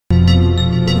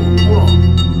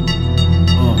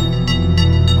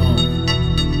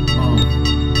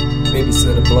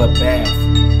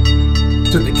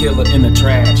the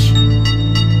trash.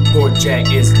 Poor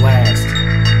Jack is last.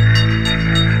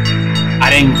 I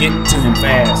didn't get to him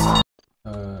fast.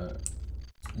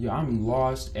 Yeah, I'm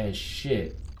lost as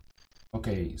shit.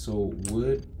 Okay, so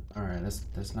wood. All right,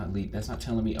 that's not lead. That's not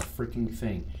telling me a freaking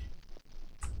thing.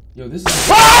 Yo, this is.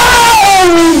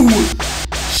 Oh!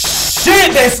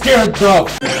 Shit! That scared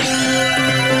the.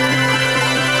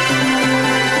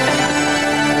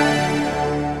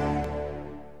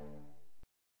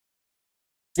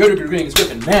 Yo, greetings,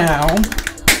 now.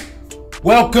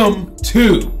 Welcome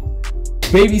to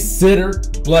Babysitter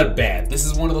Bloodbath. This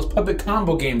is one of those puppet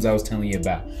combo games I was telling you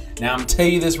about. Now, I'm gonna tell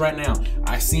you this right now.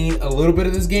 I've seen a little bit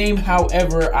of this game.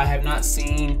 However, I have not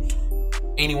seen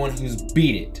anyone who's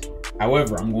beat it.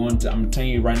 However, I'm telling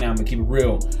you right now, I'm gonna keep it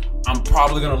real. I'm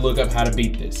probably gonna look up how to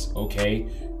beat this, okay?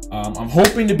 I'm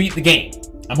hoping to beat the game.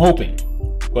 I'm hoping.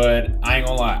 But I ain't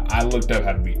gonna lie, I looked up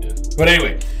how to beat this. But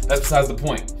anyway, that's besides the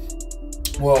point.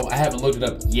 Well, I haven't looked it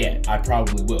up yet. I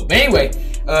probably will. But anyway,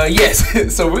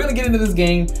 yes. So we're gonna get into this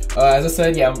game. As I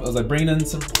said, yeah, I was like bringing in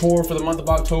some horror for the month of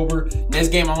October. Next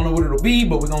game, I don't know what it'll be,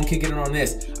 but we're gonna kick it in on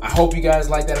this. I hope you guys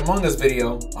like that Among Us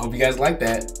video. I hope you guys like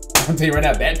that. I'm telling you right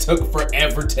now, that took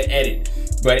forever to edit.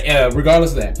 But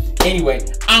regardless of that, anyway,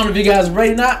 I don't know if you guys are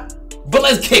ready or not, but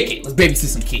let's kick it. Let's babysit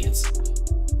some kids.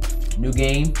 New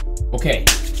game. Okay,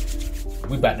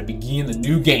 we about to begin the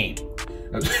new game.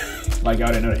 Like y'all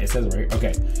didn't know that. It says it right here.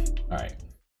 Okay. Alright.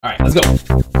 Alright, let's go.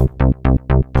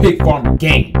 Pig Farmer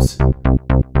Games. Here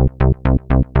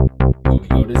we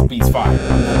go. This beat's fire.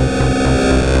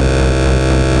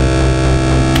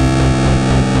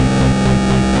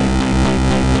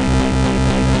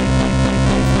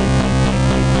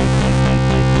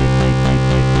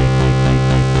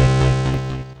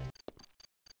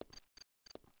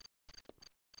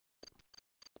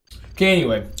 Okay,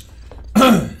 anyway.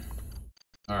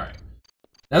 Alright.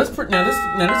 Now this young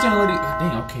lady. Oh,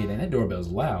 dang. Okay, then that doorbell's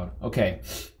loud. Okay.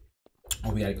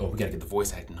 Oh, we gotta get the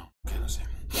voice acting on. Okay, let's see.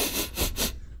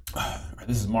 Alright,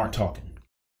 this is Mark talking.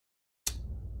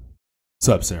 What's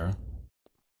up, Sarah?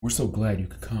 We're so glad you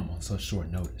could come on such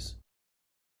short notice.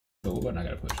 So what button I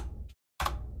gotta push?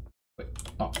 Wait.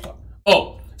 Oh, fuck.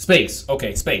 Oh, space.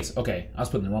 Okay, space. Okay, I was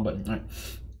putting the wrong button. All right.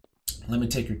 Let me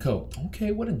take your coat.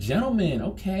 Okay, what a gentleman.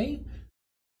 Okay.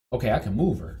 Okay, I can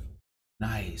move her.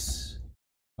 Nice.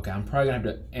 Okay, I'm probably gonna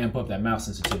have to amp up that mouse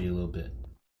sensitivity a little bit.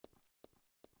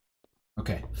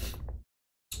 Okay.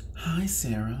 Hi,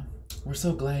 Sarah. We're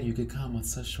so glad you could come on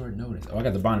such short notice. Oh, I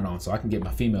got the bonnet on, so I can get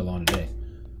my female on today.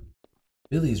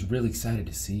 Billy is really excited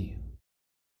to see you.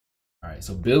 All right,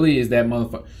 so Billy is that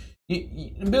motherfucker.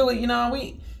 Billy, you know,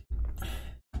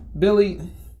 Billy,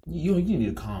 you need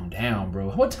to calm down, bro.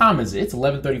 What time is it? It's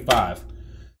 11:35.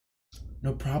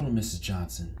 No problem, Mrs.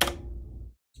 Johnson.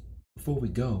 Before we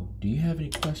go, do you have any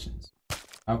questions?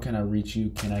 How can I reach you?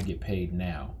 Can I get paid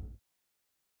now?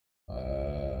 We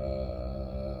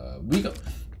go.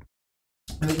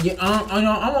 Yeah,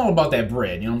 I'm all about that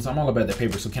bread. You know what I'm saying? I'm all about that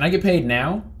paper. So can I get paid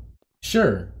now?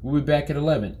 Sure. We'll be back at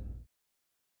 11.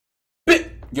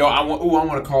 Yo, I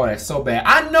want to call that so bad.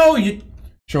 I know you.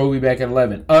 Sure, we'll be back at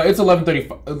 11. It's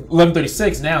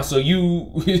 11:36 now. So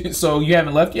you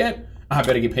haven't left yet? I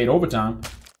better get paid overtime.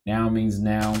 Now means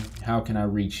now. How can I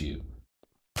reach you?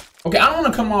 Okay, I don't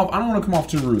want to come off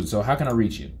too rude. So how can I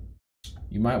reach you?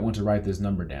 You might want to write this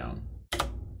number down.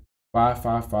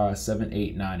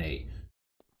 555-7898.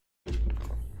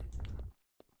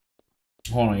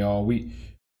 Hold on, y'all.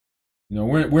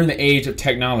 We're in the age of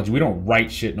technology. We don't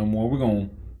write shit no more. We're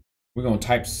gonna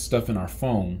type stuff in our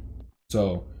phone.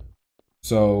 So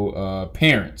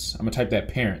parents. I'm gonna type that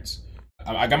parents.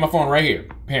 I got my phone right here.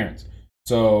 Parents.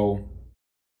 So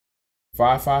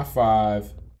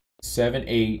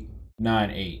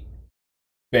 555-7898.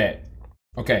 Bet.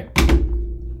 Okay.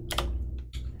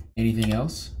 Anything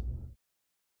else?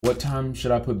 What time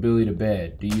should I put Billy to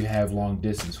bed? Do you have long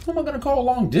distance? Who am I gonna call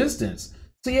long distance?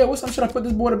 So yeah, what time should I put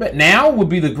this boy to bed? Now would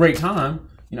be the great time.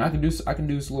 You know, I can do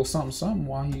this little something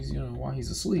while he's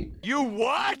asleep. You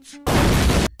what?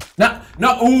 Not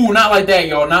like that,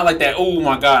 y'all. Not like that. Oh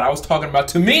my God, I was talking about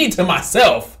to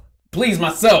myself. Please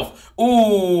myself.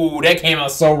 Ooh, that came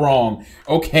out so wrong.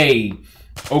 Okay.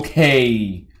 All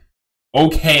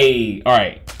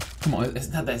right. Come on, it's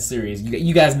not that serious.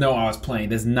 You guys know I was playing.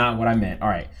 That's not what I meant. All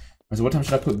right. So what time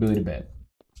should I put Billy to bed?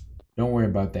 Don't worry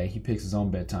about that. He picks his own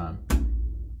bedtime.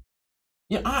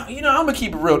 Yeah, I'm gonna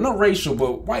keep it real. No racial,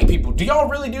 but white people. Do y'all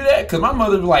really do that? Cause my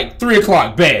mother was like 3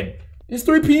 o'clock bed. It's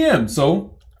 3 p.m.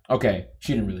 So okay,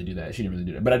 she didn't really do that.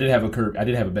 But I did have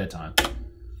a bedtime.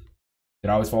 Did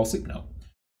I always fall asleep? No.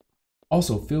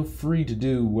 Also, feel free to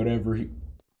do whatever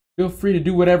Feel free to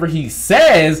do whatever he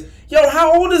says. Yo,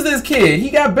 how old is this kid? He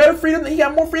got better freedom. He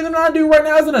got more freedom than I do right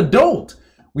now as an adult.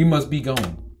 We must be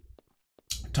going.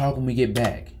 Talk when we get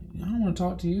back. I don't want to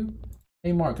talk to you.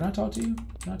 Hey, Mark, can I talk to you?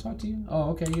 Can I talk to you?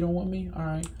 Oh, okay. You don't want me? All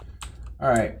right. All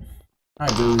right. All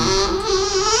right, dude.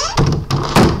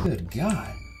 Good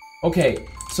God. Okay,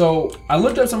 so I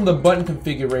looked up some of the button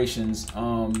configurations.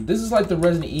 This is like the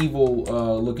Resident Evil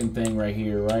looking thing right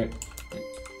here, right?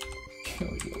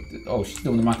 Oh, she's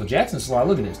doing the Michael Jackson slide.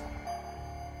 Look at this.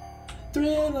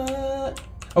 Thriller.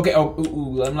 Okay,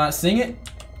 I'm not sing it.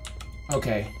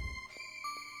 Okay.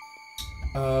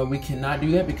 We cannot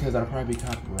do that because that'll probably be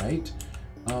copyright.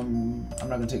 I'm not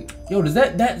gonna take it. Yo, does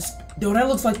that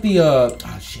looks like the oh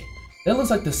shit. That looks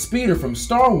like the speeder from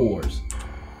Star Wars.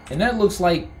 And that looks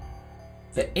like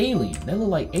the alien. That look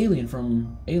like Alien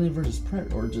from Alien vs.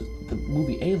 Predator, or just the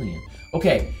movie Alien.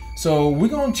 Okay, so we're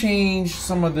gonna change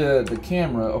some of the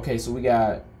camera. Okay, so we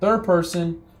got third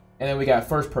person and then we got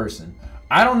first person.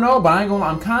 I don't know, but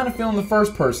I'm kind of feeling the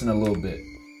first person a little bit.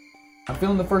 I'm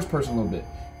feeling the first person a little bit.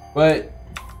 But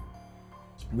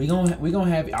we gonna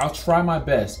have, I'll try my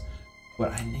best,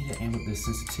 but I need to amp up this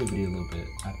sensitivity a little bit.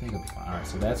 I think I'll be fine. All right,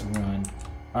 so that's run.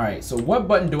 All right, so what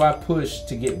button do I push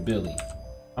to get Billy?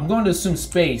 I'm going to assume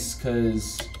space,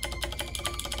 because,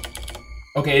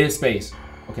 okay, it is space.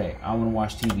 Okay, I want to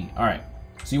watch TV. All right,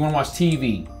 so you want to watch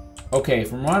TV. Okay,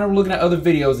 from what I'm looking at other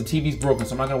videos, the TV's broken,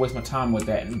 so I'm not going to waste my time with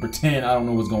that and pretend I don't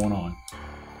know what's going on.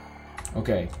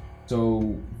 Okay,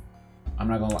 so I'm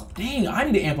not gonna lie. Dang, I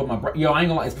need to amp up my yo, I ain't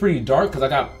gonna lie, it's pretty dark because I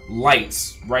got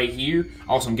lights right here.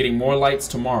 Also, I'm getting more lights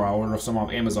tomorrow. I ordered some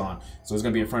off Amazon, so it's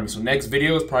gonna be in front of me. So next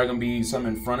video is probably gonna be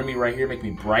something in front of me right here, make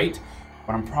me bright.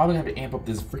 But I'm probably gonna have to amp up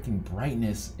this freaking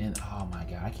brightness. And oh my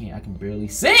god, I can barely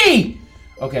see.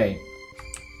 Okay,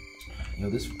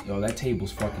 yo, that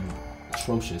table's fucking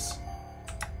atrocious.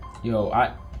 Yo,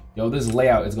 this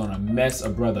layout is gonna mess a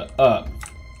brother up.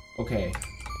 Okay.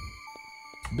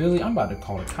 Billy, I'm about to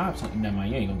call the cops on you. Never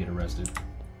mind, you ain't gonna get arrested.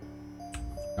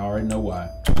 I already know why.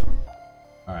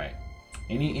 Alright.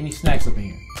 Any snacks up in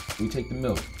here? We take the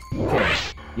milk. Okay.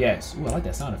 Yes. Ooh, I like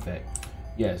that sound effect.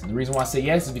 Yes. And the reason why I say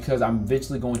yes is because I'm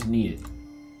eventually going to need it.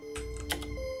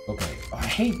 Okay. Oh, I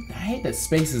hate that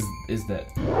space is that.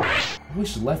 I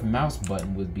wish the left mouse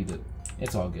button would be the.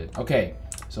 It's all good. Okay.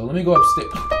 So let me go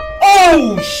upstairs.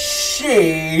 Oh shit!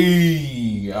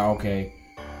 Okay.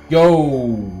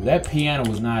 Yo, that piano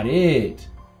was not it.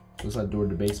 Looks like the door to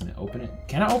the basement. Open it.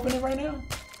 Can I open it right now?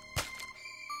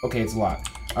 Okay, it's locked.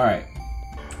 All right.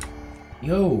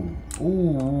 Yo,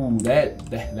 ooh, that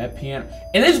piano.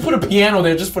 And they just put a piano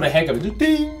there just for the heck of it. Just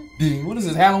ding, ding. What is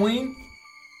this, Halloween?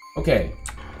 Okay.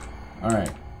 All right.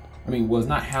 I mean, well, it's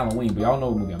not Halloween, but y'all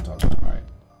know what movie I'm talking about. All right.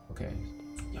 Okay.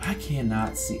 I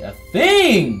cannot see a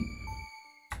thing.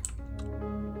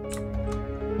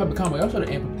 Public combo, I'll try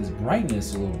to amp up this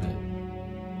brightness a little bit.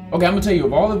 Okay, I'm gonna tell you,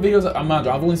 of all the videos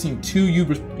I've only seen 2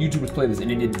 YouTubers play this,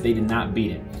 and they did not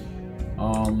beat it.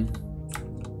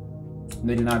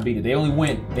 They did not beat it. They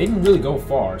didn't really go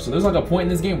far. So there's like a point in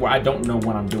this game where I don't know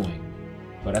what I'm doing.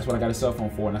 But that's what I got a cell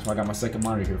phone for, and that's why I got my second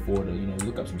monitor here for, to, you know,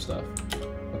 look up some stuff.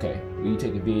 Okay, we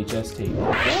take the VHS tape.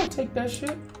 Okay, I'll take that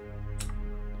shit.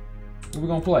 What we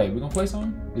gonna play? We gonna play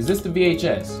something? Is this the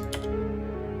VHS?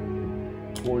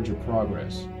 Record your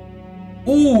progress.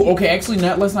 Ooh, okay, actually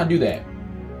let's not do that.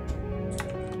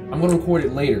 I'm gonna record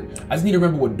it later. I just need to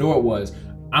remember what door it was.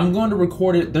 I'm going to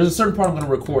record it. There's a certain part I'm gonna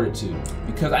record it to,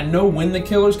 because I know when the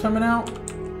killer's coming out.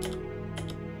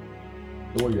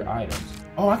 Store your items.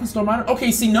 Oh, I can store my items.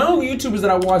 Okay, see, none of the YouTubers that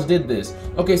I watched did this.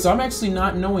 Okay, so I'm actually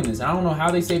not knowing this. I don't know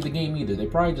how they saved the game either. They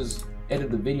probably just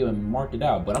edited the video and marked it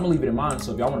out, but I'm gonna leave it in mind,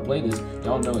 so if y'all wanna play this,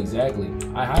 y'all know exactly.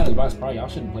 I highly advise probably y'all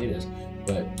shouldn't play this,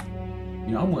 but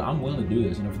you know, I'm willing to do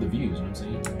this, you know, for the views, you know what I'm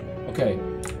saying? Okay,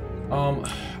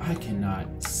 I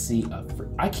cannot see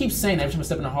I keep saying that every time I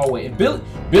step in the hallway, and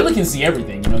Billy can see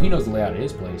everything, you know, he knows the layout of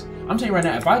his place. I'm telling you right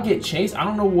now, if I get chased, I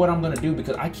don't know what I'm gonna do,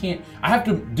 because I have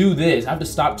to do this, I have to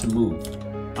stop to move.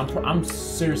 I'm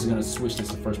seriously gonna switch this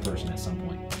to first person at some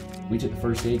point. We took the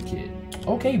first aid kit.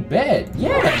 Okay, bed,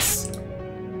 yes!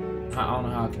 I don't know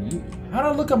how how do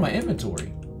I look up my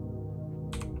inventory?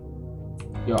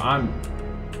 Yo,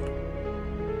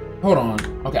 hold on.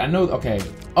 Okay, I know. Okay.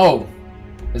 Oh,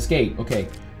 escape. Okay.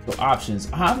 So options.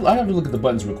 I have to look at the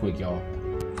buttons real quick, y'all.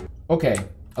 Okay.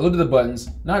 I looked at the buttons.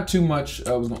 Not too much.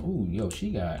 I was going. Ooh, yo,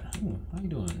 she got. Ooh, how you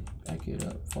doing? Back it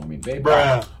up for me, baby.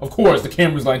 Bruh. Of course, the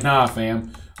camera's like, nah,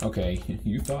 fam. Okay,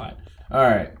 you thought. All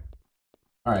right.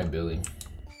 All right, Billy.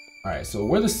 All right. So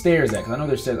where the stairs at? Because I know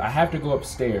there's stairs. I have to go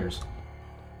upstairs.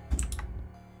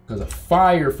 Because a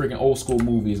fire freaking old school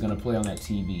movie is gonna play on that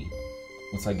TV.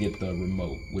 once I get the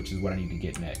remote, which is what I need to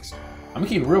get next. I'm gonna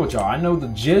keep it real with y'all. I know the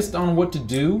gist on what to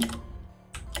do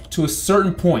to a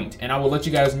certain point, and I will let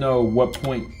you guys know what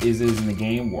point is in the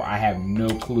game where I have no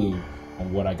clue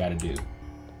on what I gotta do.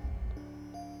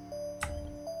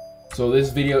 So this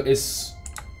video is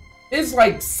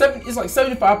like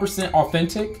 75%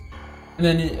 authentic, and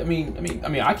then I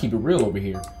mean I keep it real over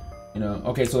here, you know.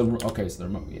 Okay, so the remote,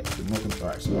 yeah, the remote control. All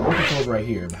right, so the remote control is right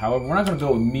here. However, we're not gonna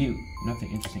go immediately.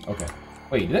 Nothing interesting. Okay,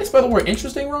 wait, did they spell the word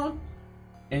interesting wrong?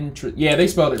 Yeah, they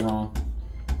spelled it wrong.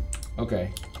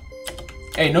 Okay.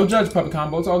 Hey, no judge, puppet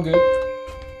combo. It's all good.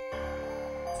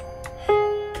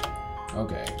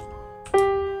 Okay.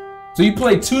 So you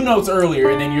played 2 notes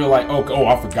earlier, and then you're like, oh,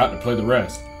 I forgot to play the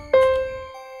rest.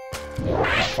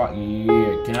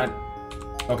 Yeah, can I?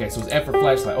 Okay, so it's F for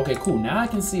flashlight. Okay, cool. Now I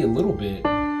can see a little bit.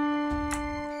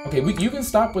 Okay, you can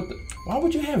stop with the. Why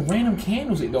would you have random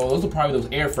candles? Oh, those are probably those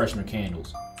air freshener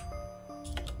candles.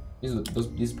 This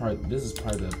is probably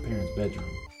the parents' bedroom.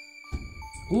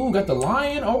 Ooh, got the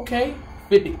lion. Okay,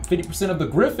 50% of the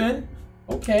griffin.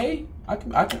 Okay, I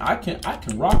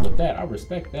can rock with that. I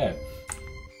respect that.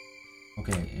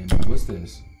 Okay, and what's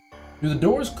this? Do the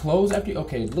doors close after?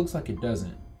 Okay, it looks like it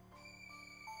doesn't.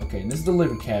 Okay, and this is the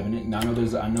living cabinet. And I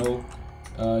know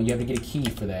you have to get a key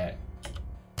for that.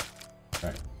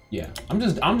 Right. Yeah, I'm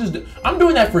doing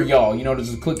that for y'all. You know, to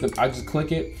just I just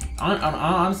click it.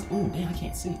 Honestly, ooh, damn, I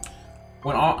can't see.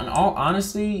 In all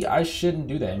honesty, I shouldn't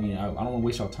do that. I mean, I don't want to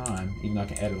waste y'all time, even though I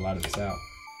can edit a lot of this out.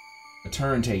 A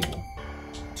turntable.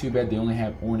 Too bad they only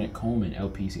have Ornette Coleman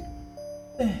LPC.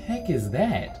 What the heck is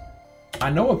that? I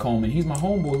know a Coleman. He's my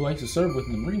homeboy who I used to serve with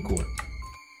in the Marine Corps.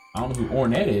 I don't know who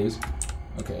Ornette is.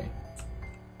 Okay.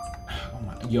 Oh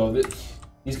my, yo,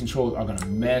 these controls are gonna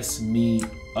mess me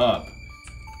up.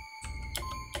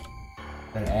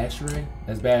 That ashtray?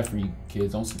 That's bad for you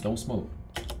kids. Don't smoke.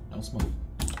 Don't smoke.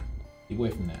 Keep away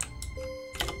from that.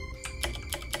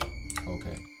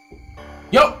 Okay.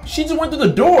 Yo, she just went through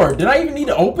the door. Did I even need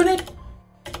to open it?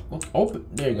 Well, open.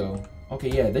 There you go. Okay,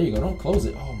 yeah, there you go. Don't close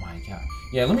it. Oh my god.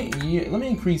 Yeah, let me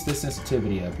increase this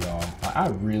sensitivity up, y'all. I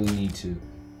really need to.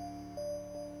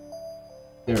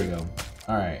 There we go.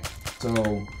 All right. So.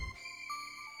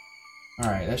 All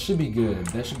right, that should be good.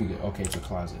 That should be good. Okay, it's a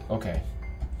closet. Okay.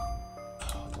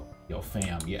 Yo,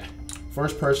 fam, yeah.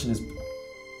 First person is.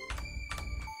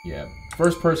 Yeah.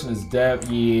 First person is depth.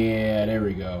 Yeah, there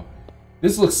we go.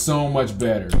 This looks so much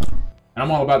better. And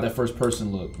I'm all about that first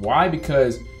person look. Why?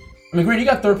 Because I mean, granted, you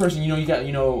got third person. You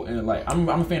know, and like I'm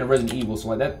a fan of Resident Evil, so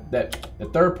like the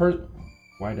third person.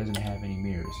 Why doesn't it have any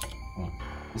mirrors? Hold on.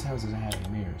 This house doesn't have any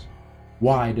mirrors.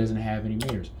 Why doesn't it have any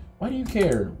mirrors? Why do you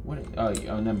care? What? Oh,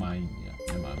 never mind. Yeah,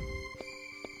 never mind.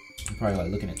 You're probably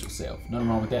like looking at yourself. Nothing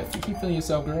wrong with that. Keep feeling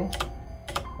yourself, girl.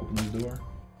 Open this door.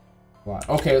 Locked.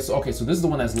 Okay, so this is the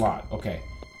one that's locked. Okay.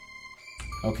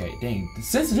 Okay, dang. The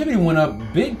sensitivity went up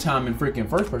big time in freaking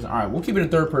first person. All right, we'll keep it in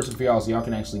third person for y'all so y'all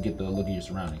can actually get the look at your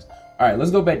surroundings. All right,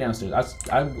 let's go back downstairs.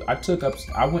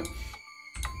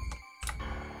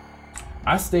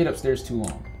 I stayed upstairs too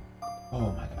long.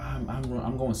 Oh my god,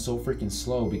 I'm going so freaking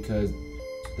slow because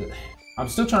I'm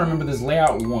still trying to remember this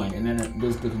layout 1, and then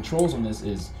the controls on this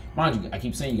is, mind you, I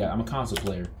keep saying I'm a console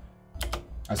player.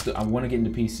 I want to get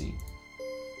into PC,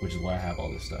 which is why I have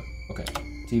all this stuff. Okay,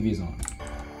 TV's on.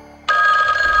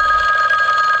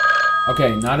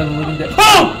 Okay, not in the living dead.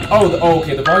 Oh,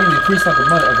 okay, the volume increased like a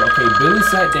mother. Okay, Billy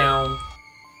sat down.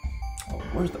 Oh,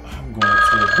 I'm going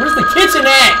upstairs. Where's the kitchen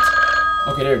at?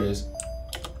 Okay, there it is.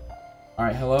 All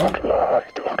right, hello?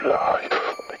 Don't lie.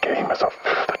 The game is up.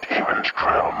 The demons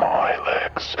trail my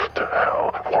legs. To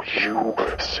hell, for you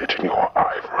sit in your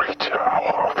ivory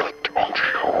tower. Don't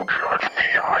you judge me,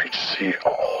 I see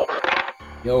all.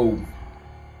 Yo.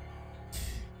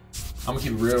 I'm gonna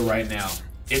keep it real right now.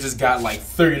 It just got like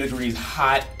 30 degrees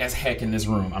hot as heck in this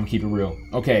room. I'm gonna keep it real.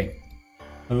 Okay.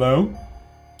 Hello?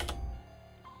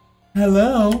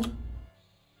 Hello?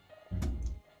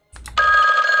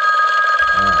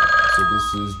 Alright, so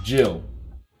this is Jill.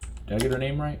 Did I get her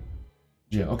name right?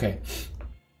 Jill, okay.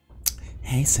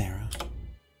 Hey, Sarah.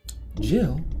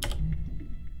 Jill?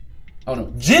 Oh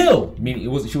no, Jill!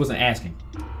 Meaning she wasn't asking.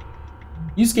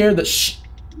 You scared the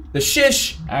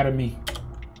shish out of me.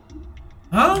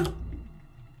 Huh?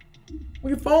 What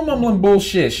your phone mumbling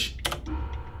bullshit?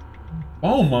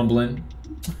 Phone mumbling?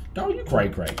 Dog, you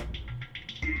cray.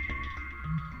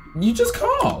 You just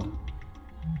called.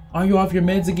 Are you off your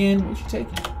meds again? What you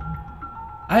taking?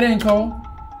 I didn't call.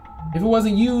 If it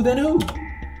wasn't you, then who?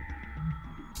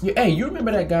 Hey, you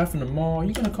remember that guy from the mall?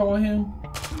 You gonna call him?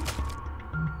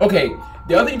 Okay,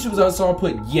 the other YouTubers I saw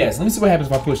put yes. Let me see what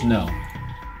happens if I push no.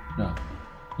 No.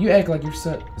 You act like you're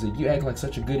you act like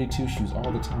such a goody two shoes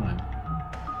all the time.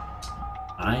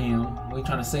 I am. What are you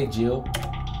trying to say, Jill?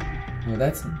 Well,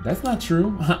 that's not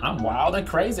true. I'm wild and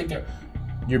crazy.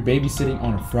 You're babysitting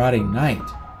on a Friday night.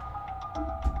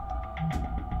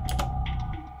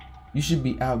 You should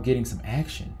be out getting some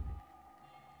action.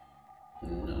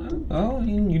 Oh,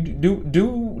 you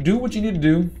do what you need to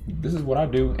do. This is what I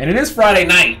do, and it is Friday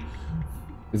night.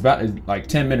 It's like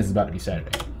 10 minutes. It's about to be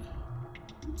Saturday.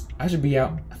 I should be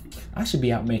out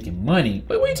making money.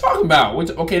 Wait, what are you talking about?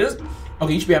 Okay, you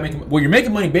should be out making. Well, you're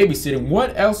making money babysitting.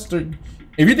 What else?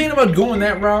 If you're thinking about going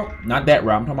that route, not that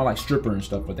route. I'm talking about like stripper and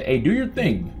stuff. But hey, do your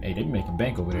thing. Hey, they be making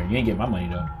bank over there. You ain't getting my money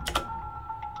though.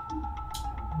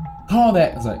 Call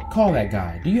that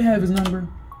guy. Do you have his number?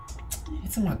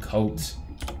 It's in my coat.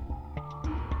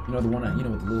 You know the one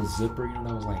with the little zipper. You know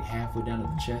that was like halfway down to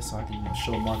the chest, so I can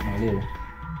show mark my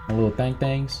little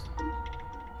things.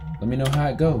 Let me know how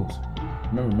it goes.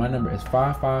 Remember, my number is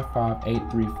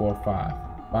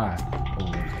 555-8345. 5. Oh,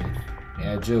 okay.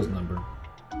 Add Jill's number.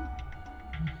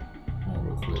 Oh,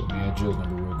 real quick. Let me add Jill's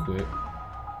number real quick.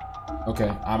 Okay,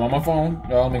 I'm on my phone.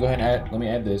 Let me go ahead and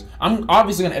add this. I'm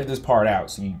obviously gonna edit this part out,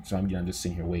 so I'm just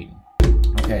sitting here waiting.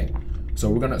 Okay,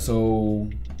 so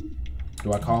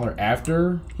do I call her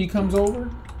after he comes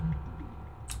over?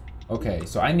 Okay,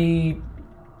 so I need.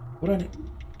 What do I need?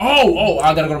 Oh,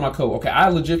 I gotta go to my code. Okay, I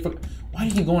legit. Why do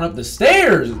you keep going up the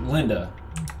stairs, Linda?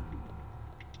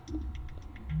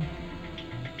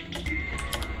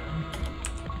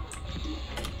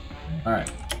 All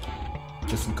right,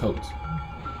 just some codes.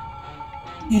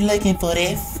 You looking for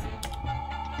this?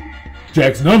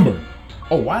 Jack's number.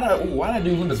 Oh, why did I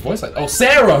do Linda's voice like? Oh,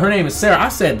 Sarah. Her name is Sarah. I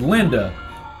said Linda.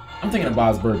 I'm thinking of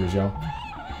Bob's Burgers, yo.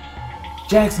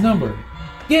 Jack's number.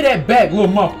 Get that back, little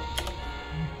muffin.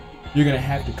 You're gonna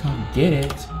have to come get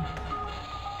it.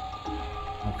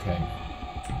 Okay.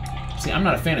 See, I'm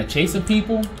not a fan of chasing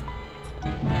people.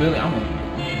 Billy, come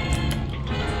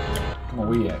on,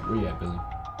 where you at? Where you at, Billy?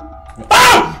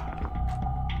 Ah!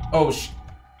 Oh,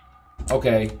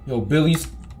 okay. Yo, Billy's.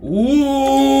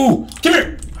 Ooh! Come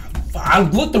here! I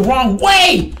looked the wrong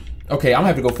way! Okay, I'm gonna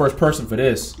have to go first person for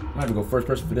this.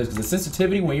 Because the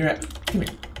sensitivity when you're at. Come here,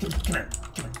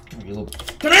 you little.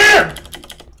 Come here!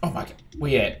 Oh my god,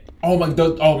 where you at? Oh my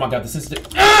god, the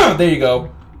sensitivity. Ah! There you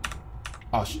go.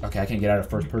 Oh, okay, I can't get out of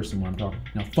first person when I'm talking.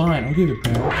 Now, fine, I'll give it,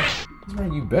 pal. That's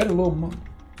right, you better, little mother.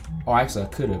 Oh, actually, I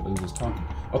could have, but we was talking.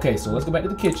 Okay, so let's go back to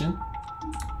the kitchen.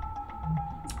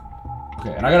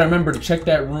 Okay, and I gotta remember to check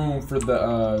that room for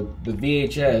the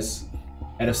VHS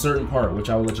at a certain part, which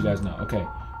I will let you guys know. Okay,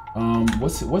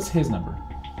 what's his number?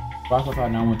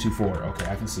 555-9124. Okay,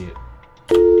 I can see it.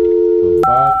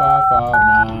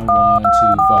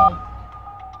 555-9124.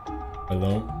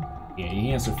 Hello? Yeah,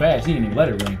 he answered fast. He didn't even let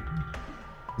it ring.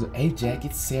 He's like, hey, Jack,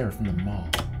 it's Sarah from the mall.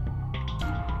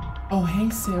 Oh, hey,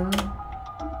 Sarah.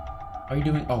 Are you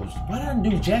doing? Oh, why did I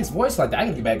do Jack's voice like that?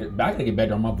 I gotta get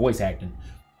better on my voice acting.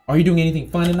 Are you doing anything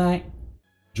fun tonight?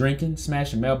 Drinking,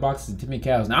 smashing mailboxes, and tipping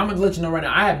cows. Now I'm gonna let you know right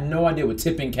now, I have no idea what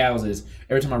tipping cows is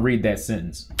every time I read that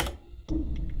sentence.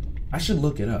 I should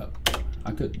look it up.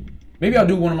 I could. Maybe I'll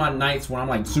do one of my nights when I'm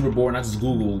like super bored and I just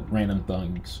Google random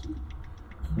things.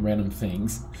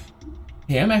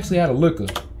 Hey, I'm actually out of liquor.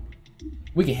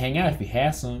 We can hang out if you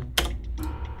have some.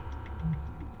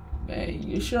 Hey,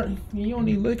 you sure you don't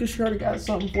need liquor? Sure, I got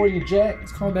something for you, Jack.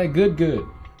 It's called that good.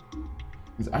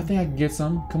 I think I can get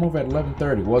some. Come over at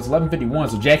 11:30. Well, it's 11:51,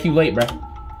 so Jack, you late, bro.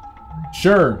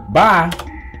 Sure, bye.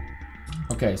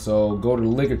 Okay, so go to the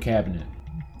liquor cabinet.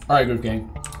 All right, group gang.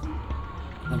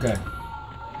 Okay.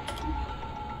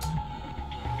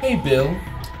 Hey, Bill.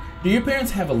 Do your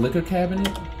parents have a liquor cabinet?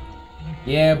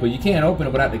 Yeah, but you can't open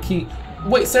it without the key.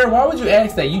 Wait, Sarah, why would you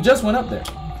ask that? You just went up there.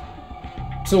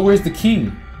 So where's the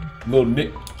key, little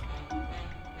Nick?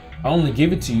 I'll only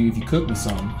give it to you if you cook me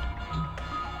some.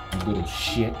 Little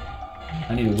shit.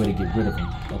 I need a way to get rid of him.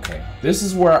 Okay. This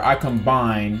is where I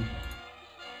combine.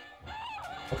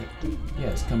 Okay.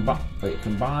 Yes,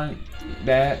 combine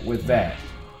that with that.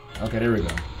 Okay, there we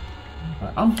go.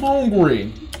 Right, I'm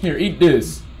hungry. Here, eat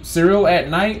this. Cereal at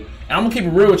night. And I'm gonna keep it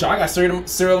real with y'all. I got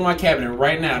cereal in my cabinet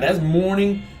right now. That's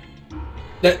morning.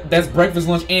 That's breakfast,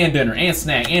 lunch, and dinner, and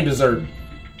snack, and dessert.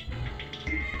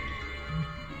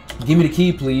 Give me the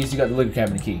key, please. You got the liquor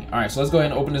cabinet key. All right, so let's go ahead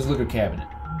and open this liquor cabinet.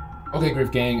 Okay,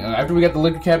 Griff Gang. After we got the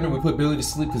liquor cabinet, we put Billy to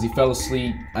sleep because he fell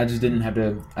asleep. I didn't have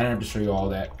to show you all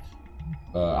that.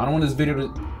 I don't want this video to.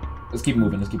 Let's keep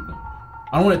moving. I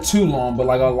don't want it too long, but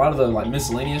like a lot of the like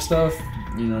miscellaneous stuff,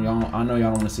 you know, y'all. I know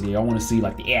y'all don't want to see it. Y'all want to see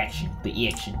like the action. All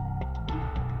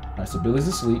right, so Billy's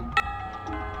asleep,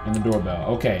 and the doorbell.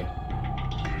 Okay.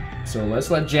 So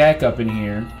let's let Jack up in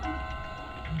here. I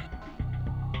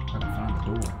can find the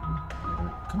door.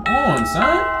 Come on,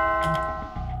 son.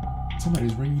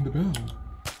 Somebody's ringing the bell.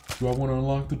 Do I want to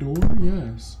unlock the door?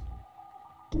 Yes.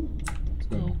 Let's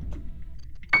go.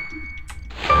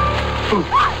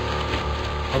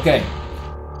 Okay.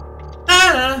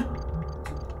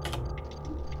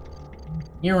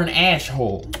 You're an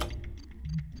asshole.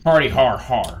 Hardy har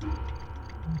har.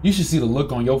 You should see the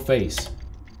look on your face.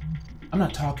 I'm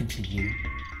not talking to you.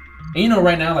 And you know,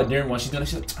 right now, like during what she's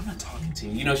like, I'm not talking to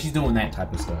you. You know, she's doing that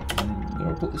type of stuff.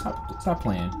 Girl, stop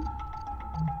playing.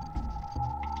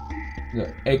 Look,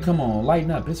 hey, come on,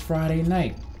 lighten up. It's Friday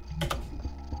night.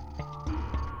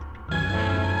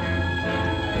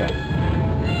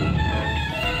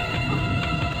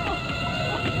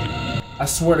 I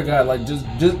swear to God, like just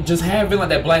having like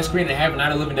that black screen and having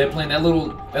Night of the Living Dead playing that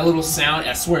little sound,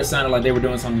 I swear it sounded like they were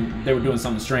doing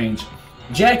something strange.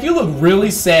 Jack, you look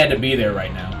really sad to be there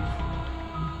right now.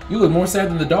 You look more sad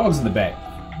than the dogs in the back.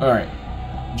 All right,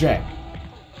 Jack.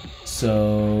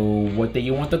 So what do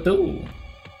you want to do?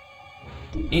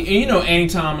 You know,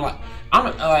 anytime like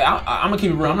I'm gonna keep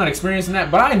it real. I'm not experiencing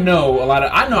that, but I know a lot of.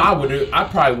 I know I would do. I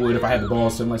probably would if I had the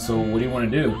balls. So I'm like, so what do you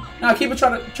want to do? Now keep it.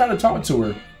 Try to talk to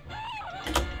her.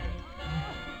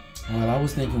 Well, I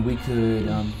was thinking we could,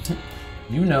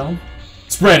 you know,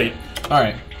 spread it. All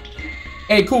right.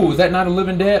 Hey, cool. Is that Night of the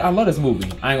Living Dead? I love this movie. I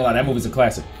ain't gonna lie, that movie's a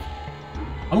classic.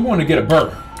 I'm going to get a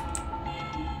burr.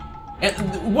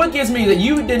 And what gets me that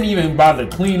you didn't even bother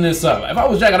to clean this up. If I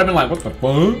was Jack, I'd have been like, what the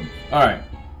fuck? All right.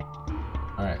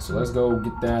 All right, so let's go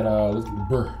get that, let's get the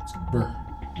burr. Let's get the burr.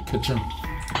 Ka-chunk.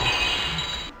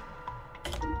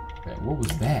 Okay, what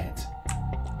was that?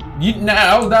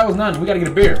 That was none. We gotta get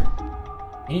a beer.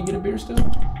 Can you get a beer still? No,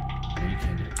 you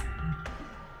can't get it.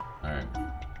 Alright.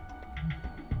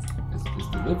 Is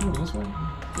the living room this way?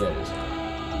 Yeah, it is.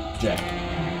 Jack.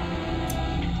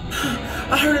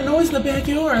 I heard a noise in the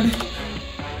backyard.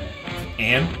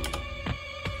 And?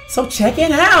 So check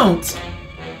it out.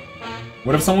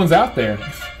 What if someone's out there?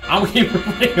 I'm gonna keep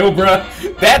it real, bruh.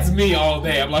 That's me all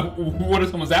day. I'm like, what if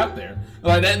someone's out there?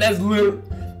 Like, that's literally...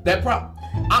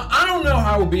 I don't know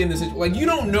how I would be in this situation. Like, you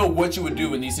don't know what you would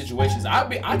do in these situations.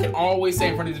 I can always say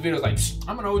in front of these videos, like,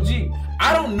 I'm an OG.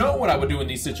 I don't know what I would do in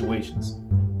these situations.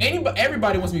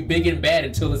 Everybody wants to be big and bad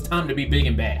until it's time to be big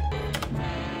and bad.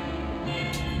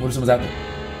 What if someone's out there?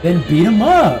 Then beat him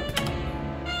up.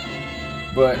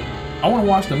 But I want to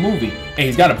watch the movie. Hey,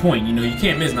 he's got a point. You know, you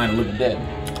can't miss Night of the Living Dead.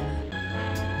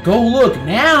 Go look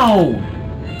now.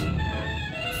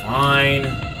 Fine.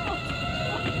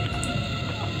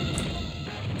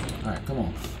 Come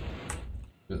on.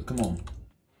 Come on.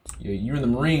 Yeah, you're in the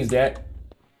Marines, Dad.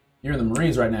 You're in the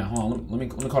Marines right now. Hold on, let me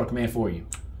call the command for you.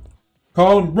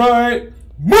 Call right.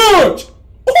 March!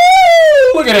 Woo!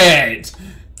 Look at that!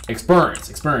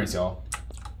 Experience, y'all.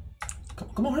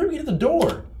 Come on, hurry, get to the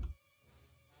door.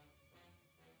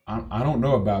 I don't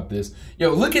know about this.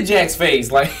 Yo, look at Jack's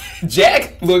face. Like,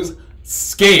 Jack looks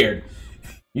scared.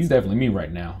 He's definitely me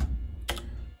right now.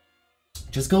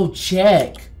 Just go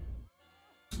check.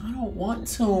 I don't want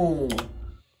to.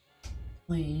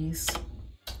 Please.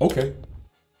 Okay.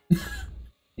 I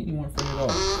think you want to figure it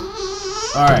out.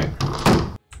 Alright.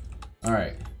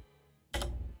 Alright.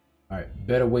 Alright.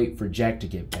 Better wait for Jack to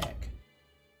get back.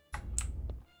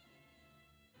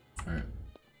 Alright.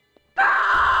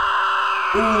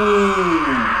 Ooh.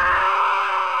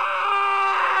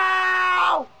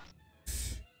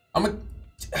 My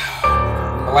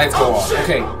lights go off.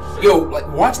 Okay. Yo, like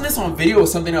watching this on video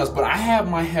is something else, but I have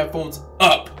my headphones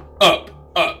up.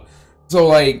 So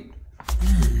like,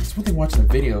 it's one thing watching the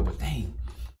video, but dang.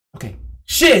 Okay.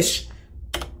 Shish!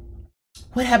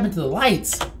 What happened to the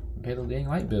lights? Pay the dang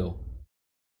light bill.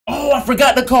 Oh, I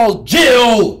forgot to call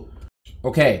Jill!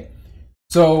 Okay.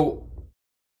 So,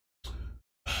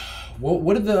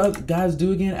 what did the other guys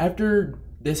do again? After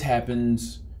this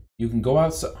happens, you can go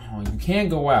outside. Oh, you can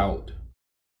go out.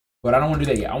 But I don't want to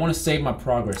do that yet. I want to save my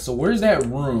progress. So where's that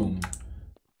room?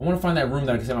 I want to find that room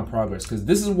that I can save my progress. Because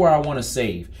this is where I want to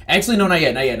save. Actually, no, not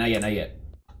yet. Not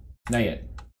yet.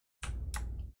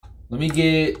 Let me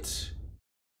get...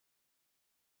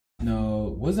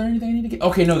 No. Was there anything I need to get?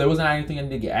 Okay, no, there wasn't anything I need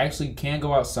to get. I actually can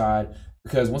go outside.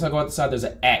 Because once I go outside, there's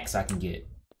an axe I can get.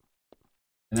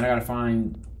 And then I got to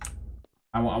find...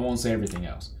 I won't say everything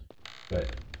else.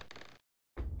 But...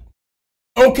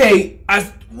 Okay,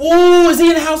 whoa, is he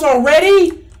in the house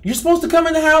already? You're supposed to come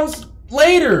in the house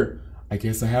later. I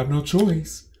guess I have no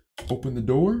choice. Open the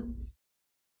door.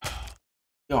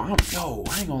 Yo, I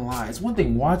ain't gonna lie. It's one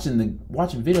thing watching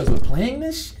videos, but playing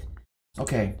this shit?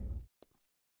 Okay.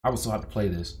 I would still have to play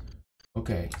this.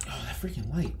 Okay. Oh, that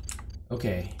freaking light.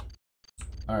 Okay.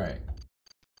 Alright.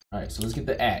 Alright, so let's get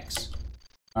the axe.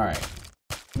 Alright.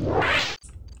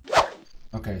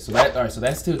 Okay, so that alright, so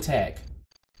that's to attack.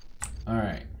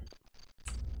 Alright.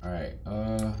 Alright,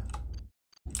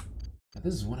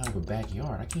 this is one out of a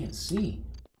backyard. I can't see.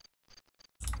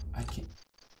 I can't.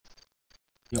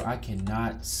 Yo, I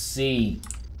cannot see.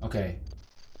 Okay.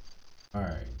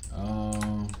 Alright.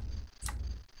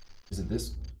 Is it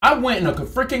this? I went in a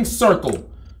freaking circle.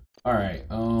 Alright,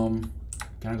 can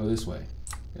I go this way?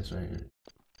 Yes, right here.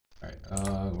 Alright,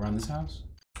 around this house?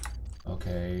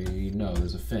 Okay, no,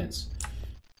 there's a fence.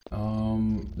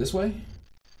 This way?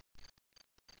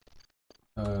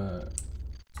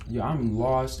 Yeah, I'm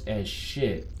lost as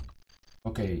shit.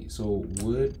 Okay, so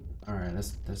wood. Alright,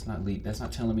 that's not lead. That's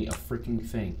not telling me a freaking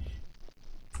thing.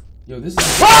 Yo, this is.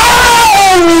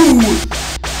 Oh!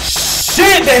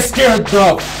 Shit, that scared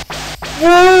the.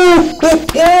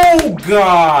 Oh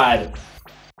God!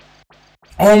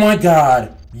 Oh my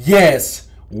God! Yes.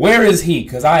 Where is he?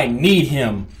 Cause I need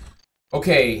him.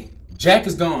 Okay, Jack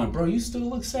is gone, bro. You still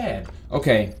look sad.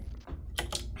 Okay.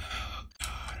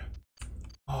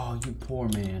 Oh, you poor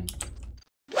man.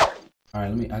 All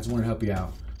right, I just want to help you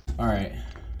out. All right.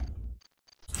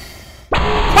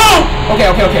 Oh!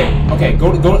 Okay.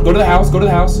 Go to the house. Go to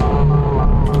the house.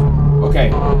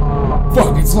 Okay.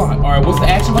 Fuck, it's locked. All right, what's the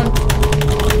action button?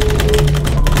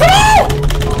 Oh!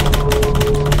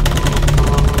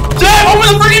 Jack, open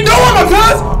the freaking door, my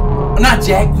cuz! Not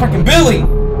Jack, freaking Billy.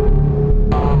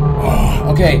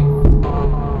 Oh, okay.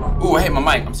 Ooh, I hit my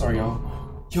mic. I'm sorry, y'all.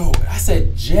 Yo, I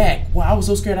said Jack. Wow, I was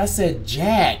so scared. I said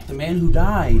Jack, the man who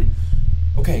died.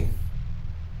 Okay.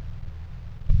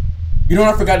 You know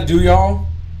what I forgot to do, y'all?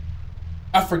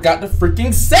 I forgot to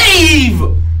freaking save!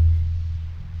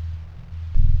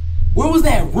 Where was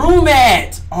that room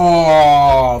at?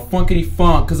 Oh, funkity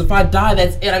funk. Because if I die,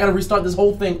 that's it. I gotta restart this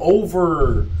whole thing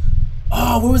over.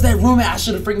 Oh, where was that room at? I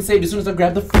should have freaking saved as soon as I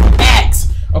grabbed the freaking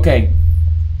axe. Okay.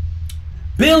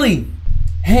 Billy!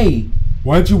 Hey,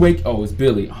 why'd you wake? Oh, it's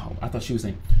Billy. Oh, I thought she was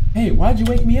saying, hey, why'd you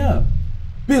wake me up?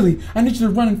 Billy, I need you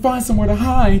to run and find somewhere to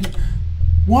hide.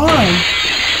 Why?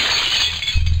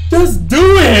 Just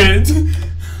do it!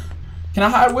 Can I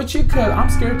hide with you? Cause I'm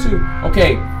scared too.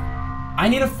 Okay, I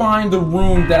need to find the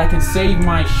room that I can save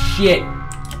my shit.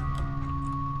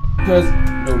 Because,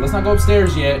 no, let's not go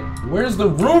upstairs yet. Where's the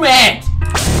room at?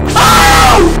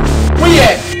 Oh! Where you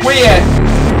at? Where you at?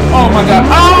 Oh my God.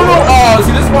 Oh,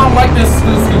 see, this is why I like this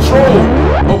control.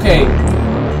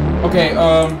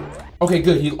 Okay,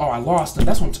 good. I lost him.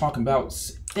 That's what I'm talking about.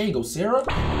 There you go, Sarah.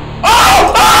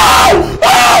 Oh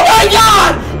my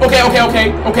God!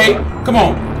 Okay. Come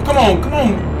on.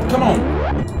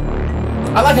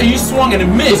 I like how you swung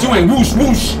and missed. You went whoosh,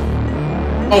 whoosh.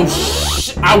 Oh,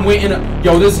 shit. I went in a...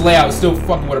 Yo, this layout is still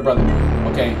fucking with a brother.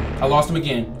 Okay, I lost him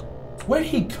again. Where'd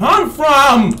he come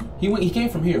from? He came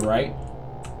from here, right?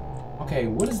 Okay,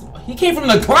 what is... He came from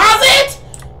the closet?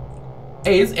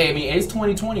 Hey, it's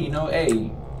 2020, you know.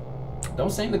 Hey,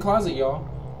 don't stay in the closet, y'all.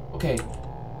 Okay.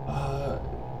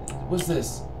 What's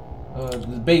this?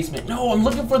 The basement. No, I'm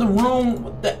looking for the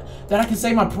room that I can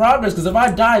save my progress, because if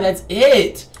I die, that's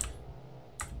it.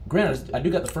 Granted, I do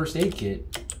got the first aid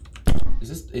kit.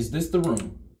 Is this the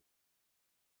room?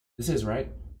 This is,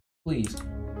 right? Please.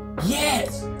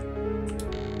 Yes!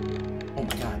 Oh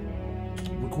my God.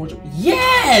 Record your...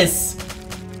 Yes!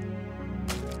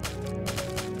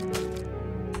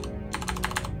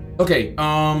 Okay,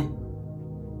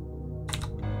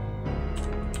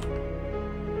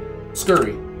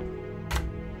 scurry.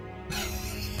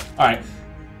 Alright.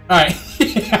 Alright,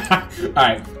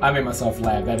 I made myself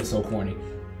laugh. That is so corny.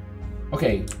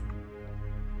 Okay.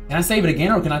 Can I save it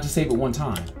again, or can I just save it one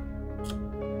time?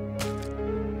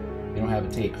 They don't have a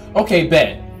tape. Okay,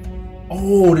 bet.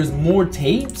 Oh, there's more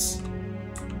tapes?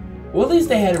 Well, at least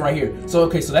they had it right here. So,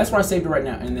 okay, so that's where I saved it right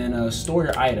now. And then store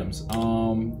your items.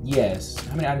 Yes.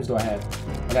 How many items do I have?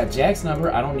 I got Jack's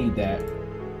number. I don't need that.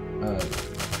 Oh,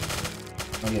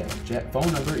 yeah. Jack phone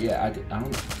number. Yeah, I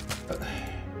don't...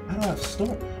 how do I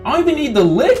store? I don't even need the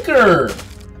liquor!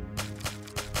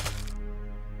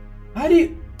 How do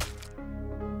you...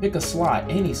 Pick a slot.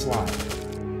 Any slot.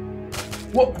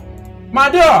 What? My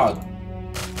dog!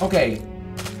 Okay.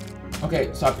 Okay,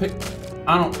 so I picked...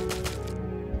 I don't...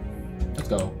 Let's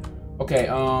go. Okay,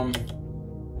 oh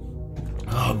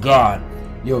God.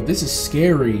 Yo, this is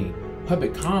scary.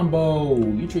 Puppet combo.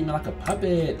 You treat me like a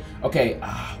puppet. Okay,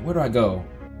 where do I go?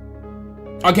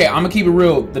 Okay, I'm gonna keep it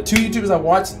real. The two YouTubers I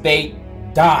watched, they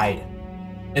died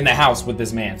in the house with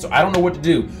this man. So I don't know what to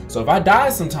do. So if I die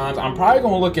sometimes, I'm probably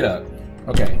gonna look it up.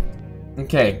 Okay.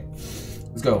 Okay.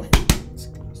 Let's go.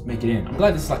 Let's Let's make it in. I'm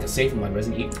glad this is like a safe one like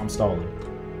Resident Evil. I'm stalling.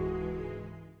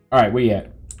 Alright, where you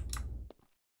at?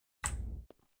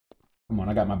 Come on,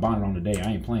 I got my bonnet on today.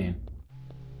 I ain't playing.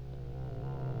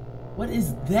 What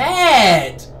is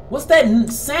that? What's that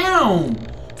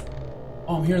sound?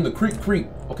 Oh, I'm hearing the creak creak.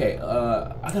 Okay,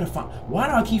 I gotta find. Why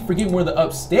do I keep forgetting where the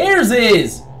upstairs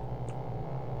is?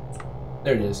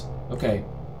 There it is. Okay,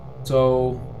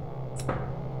 so.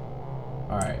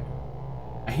 All right.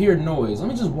 I hear noise. Let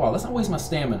me just walk. Let's not waste my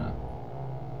stamina.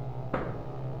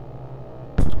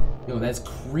 Yo, that's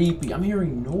creepy. I'm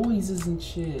hearing noises and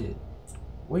shit.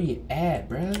 Where you at,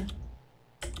 bruh?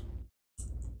 I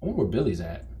wonder where Billy's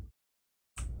at.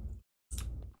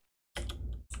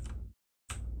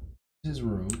 His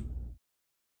room.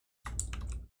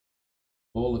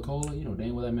 Bowl of cola? You know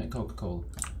dang well that meant Coca-Cola.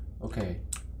 Okay.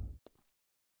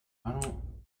 I don't...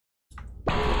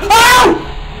 Oh!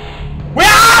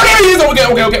 Well, here he is!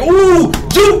 Okay. Ooh!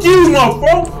 Juke you,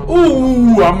 motherfucker!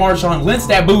 Ooh! I march on. Lynch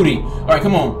that booty. Alright,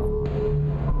 come on.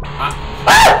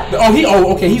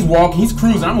 Oh, okay, he's walking. He's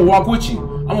cruising. I'm gonna walk with you.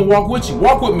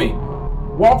 Walk with me.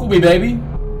 Walk with me, baby.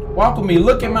 Walk with me.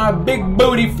 Look at my big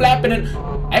booty flapping it.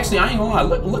 Actually, I ain't gonna lie.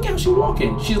 Look how she's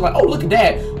walking. She's like, oh, look at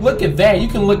that. Look at that. You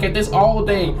can look at this all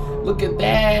day. Look at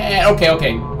that.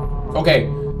 Okay.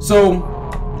 So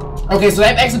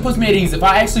that actually puts me at ease. If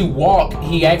I actually walk,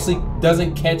 he actually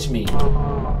doesn't catch me.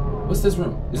 What's this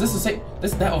room? Is this a safe?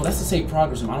 Oh, that's a safe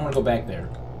progress room. I don't want to go back there.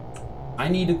 I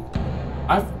need to.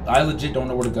 I legit don't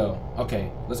know where to go.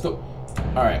 Okay, let's go.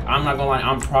 All right, I'm not gonna lie.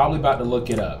 I'm probably about to look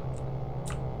it up.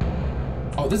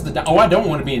 Oh, this is the. Oh, I don't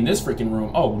want to be in this freaking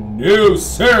room. Oh no,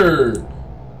 sir.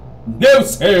 No,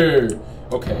 sir.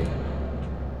 Okay.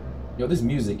 Yo, this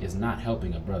music is not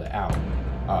helping a brother out.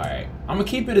 All right, I'm gonna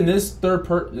keep it in this the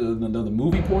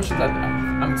movie portion.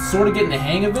 I'm sort of getting the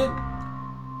hang of it.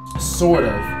 Sort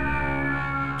of.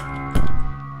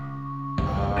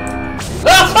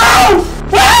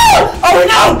 Oh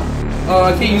no!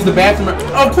 I can't use the bathroom.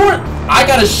 Of course, I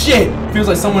got a shit. Feels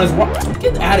like someone is walking.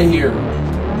 Get out of here.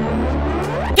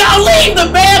 Gotta leave the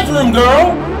bathroom,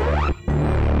 girl.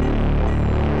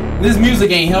 This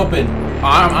music ain't helping.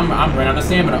 I'm running out of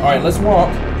stamina. All right, let's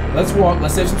walk. Let's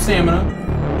save some stamina.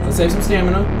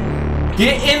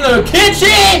 Get in the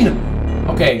kitchen.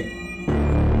 Okay.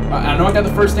 I know I got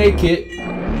the first aid kit.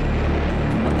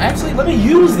 Actually, let me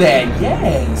use that.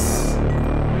 Yes.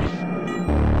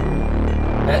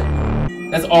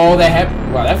 That's all that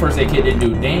happened. Wow, that first aid kit didn't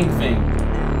do a dang thing.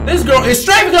 This girl is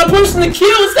striving to push the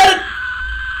kill instead of...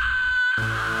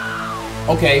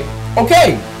 Okay.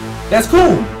 That's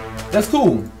cool.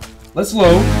 Let's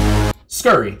load.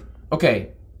 Scurry.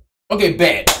 Okay,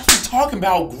 bad. That's what I'm talking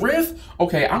about, Griff.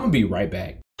 Okay, I'm gonna be right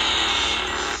back.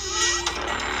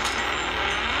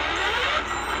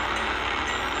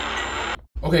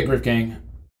 Okay, Griff gang.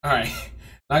 All right,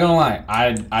 not gonna lie.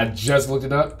 I just looked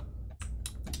it up.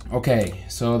 Okay,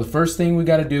 so the first thing we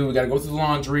gotta do, we gotta go through the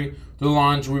laundry.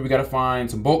 We gotta find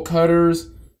some bolt cutters.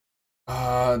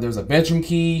 There's a bedroom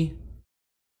key.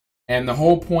 And the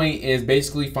whole point is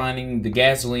basically finding the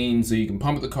gasoline so you can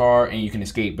pump the car and you can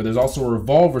escape. But there's also a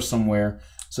revolver somewhere,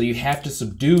 so you have to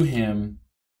subdue him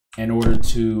in order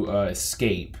to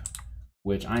escape.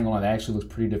 Which, I ain't gonna lie, that actually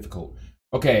looks pretty difficult.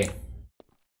 Okay.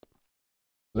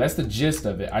 So that's the gist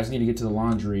of it. I just need to get to the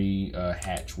laundry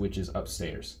hatch, which is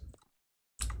upstairs.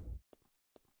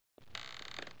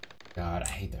 God, I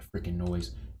hate that freaking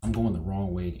noise. I'm going the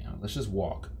wrong way again. Let's just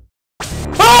walk.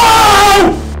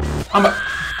 Oh!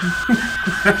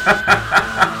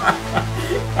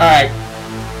 Alright.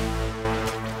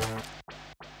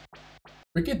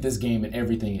 Forget this game and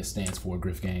everything it stands for,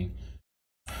 Griff Gang.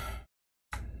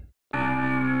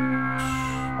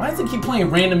 Why does it keep playing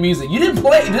random music? You didn't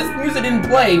play, this music didn't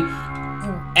play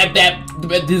at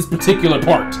this particular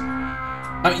part.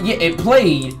 I mean, yeah, it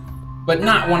played, but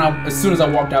not when as soon as I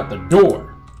walked out the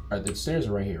door. Alright, the stairs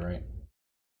are right here, right?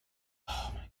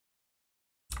 Oh my.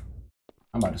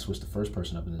 I'm about to switch the first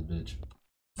person up in this bitch.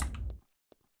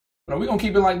 But are we gonna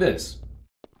keep it like this?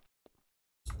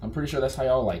 I'm pretty sure that's how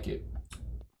y'all like it.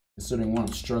 Considering one,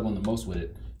 I'm struggling the most with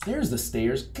it. There's the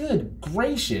stairs. Good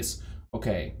gracious.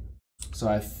 Okay.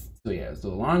 So yeah, so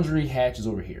the laundry hatch is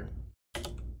over here.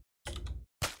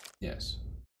 Yes.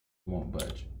 It won't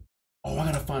budge. Oh, I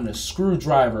gotta find a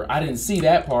screwdriver. I didn't see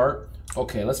that part.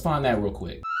 Okay, let's find that real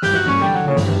quick.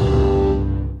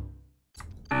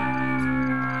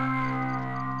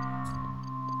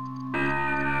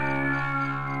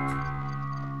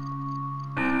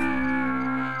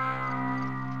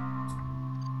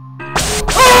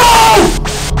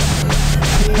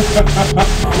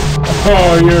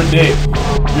 Oh, you're a dick.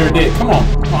 You're a dick. Come on.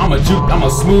 I'm a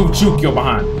smooth juke your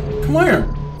behind. Come here.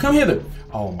 Come hither.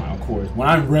 Oh my, of course. When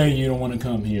I'm ready, you don't want to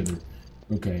come hither.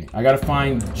 Okay, I gotta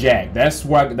find Jack. That's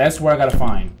where I gotta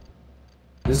find.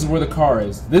 This is where the car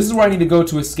is. This is where I need to go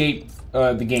to escape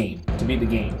the game, to beat the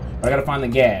game. But I gotta find the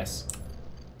gas.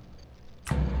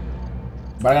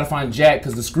 But I gotta find Jack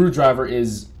because the screwdriver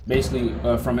is basically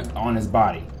on his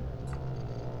body.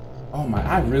 Oh my,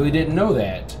 I really didn't know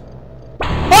that.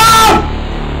 Ah!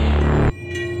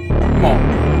 Come on.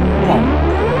 Come on.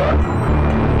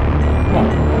 Come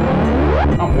on.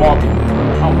 I'm walking.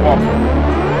 I'm walking.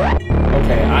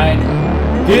 Okay, I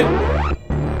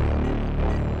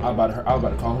was about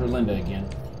to call her Linda again.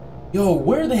 Yo,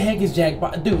 where the heck is Jack?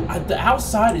 Dude, the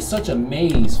outside is such a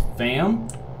maze, fam.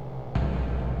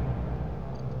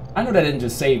 I know that didn't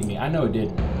just save me. I know it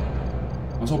didn't.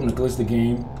 I was hoping to glitch the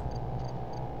game.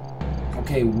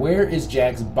 Okay, where is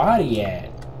Jack's body at?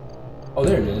 Oh,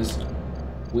 there it is.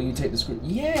 Will you take the screw?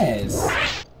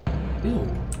 Yes! Ew.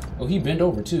 Oh, he bent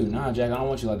over too. Nah, Jack, I don't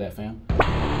want you like that, fam.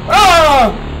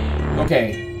 Ah!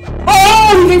 Okay.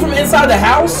 Oh, he came from inside the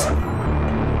house?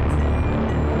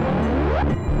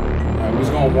 Alright, we're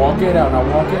just gonna walk it out. Now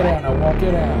walk it out. Now walk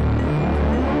it out.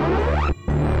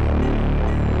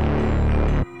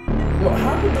 Yo,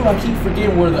 how do I keep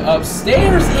forgetting where the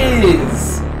upstairs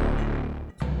is?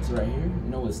 It's right here?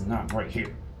 No, it's not right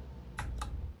here.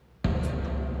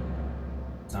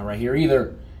 It's not right here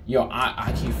either. Yo,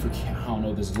 I keep forgetting. I don't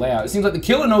know this layout. It seems like the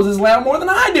killer knows this layout more than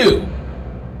I do.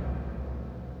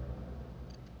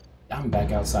 I'm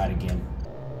back outside again.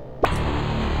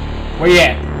 Where you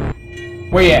at?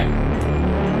 Where you at?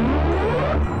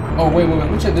 Oh, wait. Let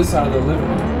me check this side of the living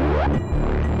room.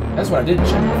 That's what I didn't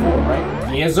check before,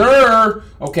 right? Yes, sir!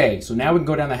 Okay, so now we can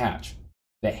go down the hatch.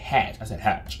 The hatch. I said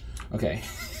hatch. Okay.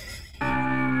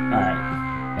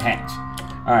 Alright. The hatch.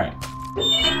 Alright.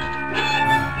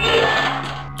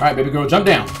 Alright, baby girl, jump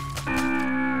down.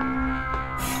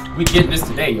 We getting this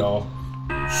today, y'all.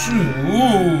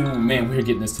 Ooh, man, we're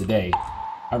getting this today.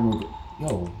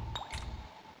 Yo.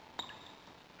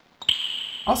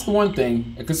 Also, one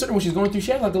thing, considering what she's going through,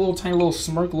 she has like a little tiny little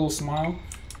smirk, a little smile.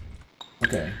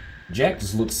 Okay. Jack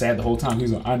just looked sad the whole time.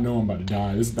 He's like, I know I'm about to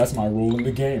die. That's my role in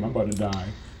the game. I'm about to die.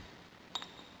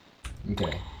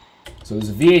 Okay. So there's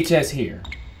a VHS here.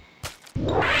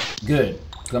 Good.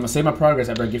 Because I'm going to save my progress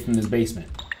after I get from this basement.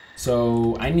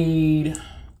 So I need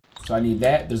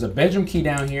that. There's a bedroom key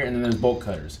down here, and then there's bolt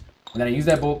cutters. And then I use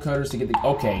that bolt cutters to get the...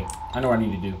 Okay. I know what I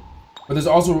need to do. But I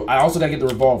also got to get the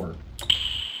revolver.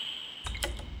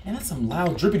 Man, that's some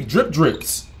loud drippity drip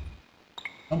drips.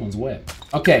 Someone's wet.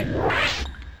 Okay.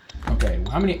 Okay,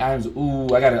 well, how many items? Ooh,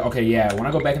 I gotta, okay, yeah. When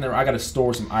I go back in there, I gotta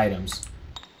store some items.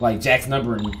 Like Jack's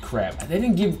number and crap. They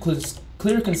didn't give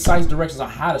clear, concise directions on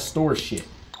how to store shit.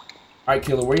 Alright,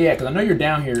 killer, where you at? Because I know you're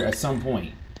down here at some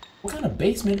point. What kind of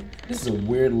basement? This is a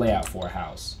weird layout for a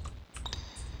house.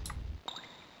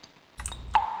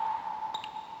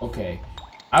 Okay.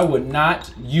 I would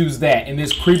not use that in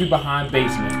this creepy behind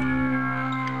basement.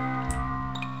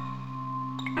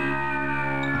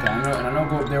 Okay, I know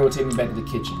go up there will take me back to the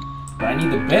kitchen. But I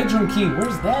need the bedroom key.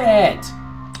 Where's that at?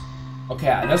 Okay,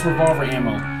 that's revolver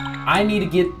ammo. I need to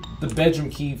get the bedroom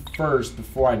key first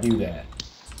before I do that.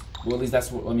 Well, at least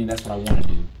that's what I want to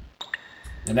do.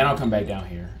 And then I'll come back down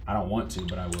here. I don't want to,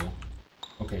 but I will.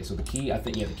 Okay, so the key, I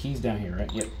think, yeah, the key's down here,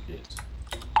 right? Yep, it is.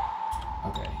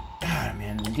 Okay. God,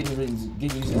 man, getting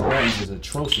using these buttons is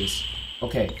atrocious.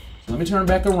 Okay, so let me turn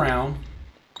back around.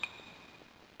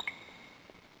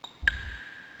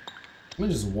 Let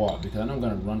me just walk because I know I'm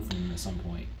gonna run from them at some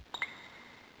point.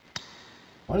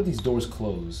 Why do these doors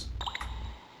close?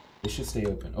 They should stay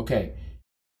open. Okay.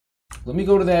 Let me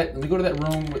go to that room.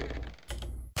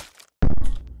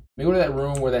 Let me go to that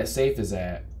room where that safe is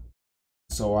at,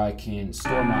 so I can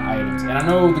store my items. And I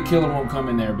know the killer won't come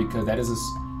in there because that's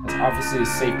obviously a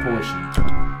safe portion.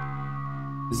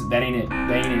 That ain't it.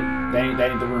 That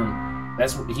ain't the room.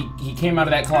 That's where he came out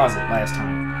of that closet last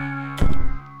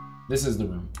time. This is the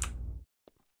room.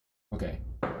 Okay.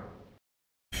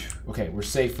 Okay, we're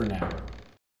safe for now.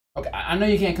 Okay, I know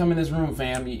you can't come in this room,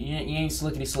 fam. You ain't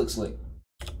slickety slick.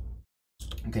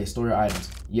 Okay, store your items.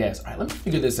 Yes. All right, let me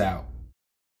figure this out.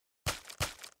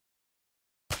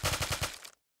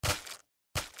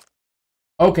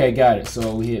 Okay, got it.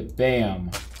 So we hit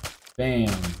bam,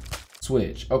 bam,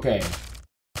 switch. Okay.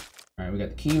 All right, we got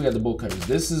the key, we got the bolt cutters.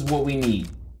 This is what we need.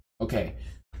 Okay.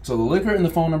 So the liquor and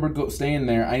the phone number stay in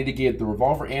there. I need to get the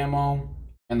revolver ammo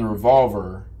and the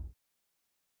revolver.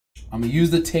 I'm gonna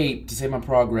use the tape to save my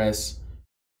progress.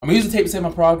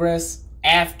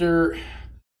 After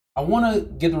I want to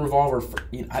get the revolver.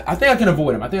 I think I can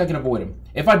avoid him.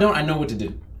 If I don't, I know what to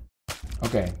do.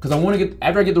 Okay, because I want to get,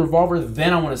 after I get the revolver,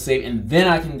 then I want to save, and then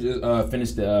I can just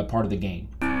finish the part of the game.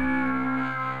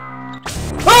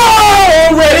 Oh,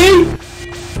 already?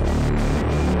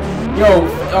 Yo,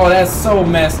 oh, that's so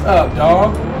messed up,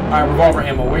 dog. All right, revolver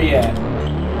ammo, where you at?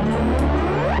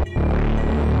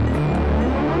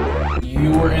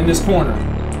 You were in this corner,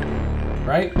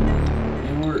 right?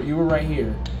 You were right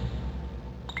here.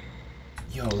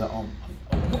 Yo,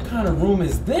 what kind of room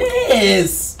is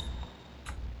this?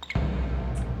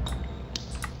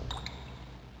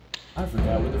 I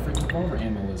forgot where the freaking revolver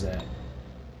ammo is at.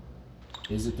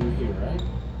 Is it through here, right?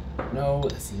 No,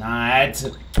 it's not.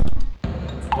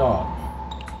 Dog.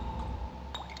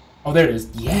 Oh, there it is.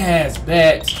 Yes,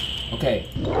 bet. Okay.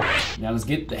 Now let's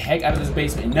get the heck out of this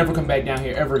basement and never come back down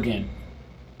here ever again.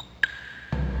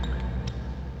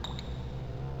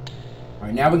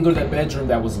 Alright, now we can go to that bedroom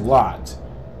that was locked.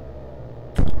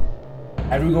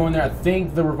 After we go in there, I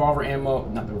think the revolver ammo,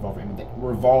 not the revolver ammo, the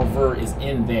revolver is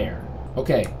in there.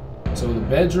 Okay, so the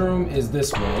bedroom is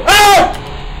this way. Ah!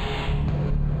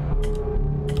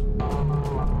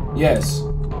 Yes.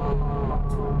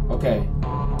 Okay.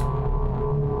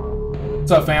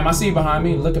 What's up, fam? I see you behind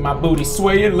me. Look at my booty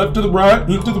swaying left to the right,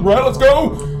 let's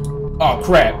go! Oh,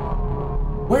 crap.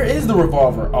 Where is the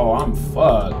revolver? Oh, I'm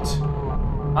fucked.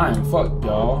 I am fucked,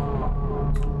 y'all.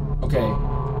 Okay.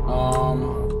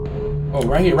 Oh,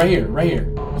 right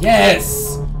here.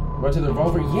 Yes! Do I take the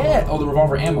revolver? Yeah! Oh, the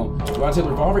revolver ammo. Do I take the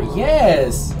revolver?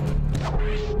 Yes!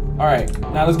 Alright,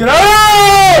 now let's get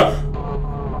out!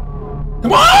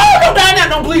 Come on! Don't die now!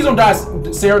 No, please don't die.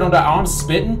 Sarah, don't die. Oh, I'm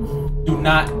spitting. Do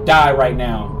not die right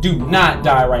now. Do not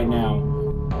die right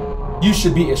now. You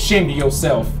should be ashamed of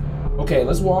yourself. Okay,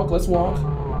 let's walk. Let's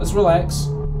relax.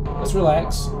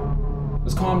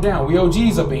 Let's calm down. We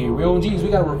OGs up in here. We OGs. We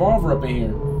got a revolver up in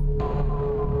here.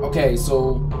 Okay,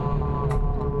 so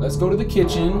let's go to the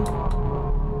kitchen.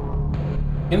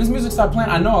 Can this music stop playing?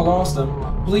 I know I lost them.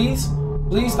 Please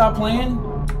stop playing.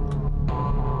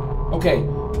 Okay,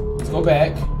 let's go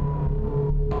back.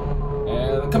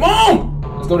 And come on!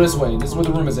 Let's go this way. This is where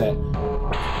the room is at.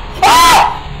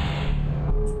 Ah!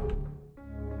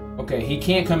 Okay, he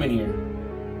can't come in here.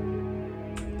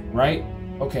 Right?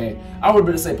 Okay. I would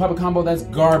better say Papa Combo, that's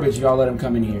garbage. Y'all let him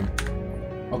come in here.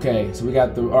 Okay, so we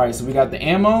got the so we got the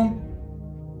ammo.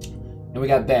 And we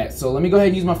got that. So let me go ahead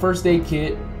and use my first aid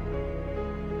kit.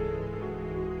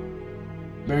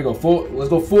 There we go. Let's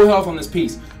go full health on this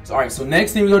piece. So alright, so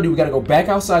next thing we gotta do, we gotta go back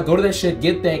outside, go to that shed,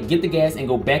 get the gas, and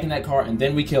go back in that car, and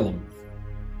then we kill him.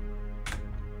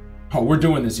 Oh, we're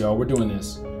doing this, y'all. We're doing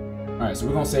this. Alright, so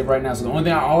we're gonna save right now. So the only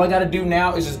thing all I gotta do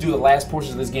now is just do the last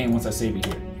portion of this game once I save it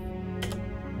here.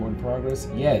 In progress.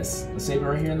 Yes. Let's save it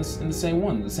right here in the same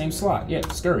one, the same slot. Yeah,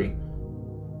 scurry.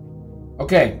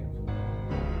 Okay.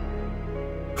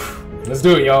 Let's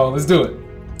do it, y'all. Let's do it.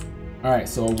 All right,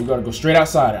 so we gotta go straight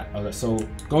outside. Okay, so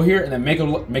go here and then make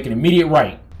an immediate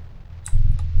right.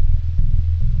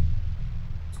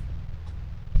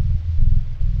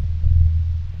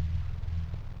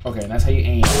 Okay, and that's how you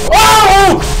aim.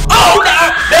 Oh! Oh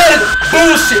no! That is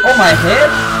bullshit! Oh, my head?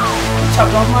 He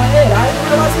chopped off my head. I didn't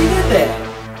realize he did that.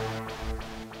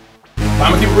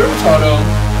 I'm gonna keep it real with y'all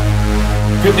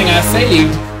though. Good thing I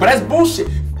saved, but that's bullshit.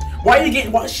 Why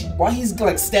he's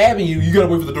like stabbing you? You gotta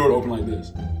wait for the door to open like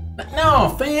this.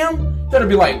 No, fam. You gotta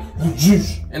be like,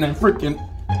 and then freaking.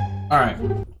 All right.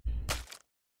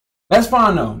 That's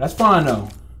fine though. That's fine though.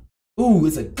 Ooh,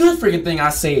 it's a good freaking thing I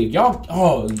saved, y'all.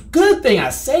 Oh, good thing I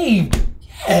saved.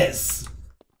 Yes.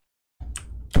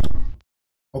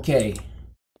 Okay.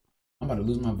 I'm about to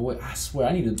lose my voice. I swear,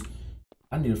 I need to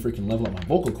freaking level up my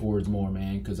vocal cords more,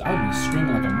 man, because I would be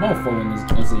screaming like a mofo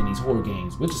in these horror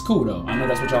games, which is cool though. I know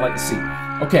that's what y'all like to see.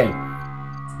 Okay.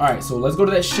 All right, so let's go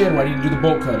to that shed where I need to do the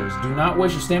bolt cutters. Do not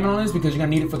waste your stamina on this because you're gonna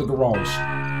need it for the garage.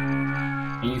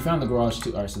 And you found the garage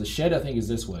too. All right, so the shed I think is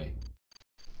this way.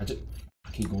 I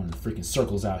keep going in the freaking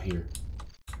circles out here.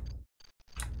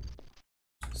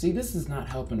 See, this is not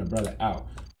helping a brother out.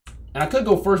 And I could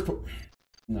go first.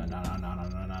 No,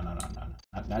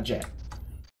 not Jack.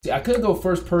 See, I could go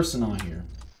first person on here,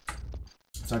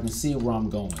 so I can see where I'm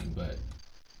going. But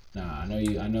nah, I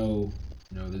know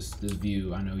this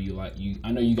view. I know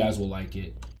you guys will like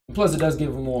it. And plus, it does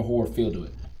give a more horror feel to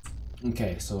it.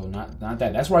 Okay, so not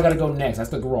that. That's where I gotta go next. That's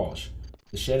the garage.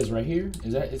 The shed is right here.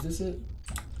 Is this it?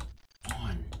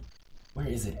 Where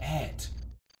is it at?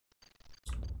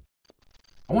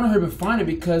 I want to hurry up and find it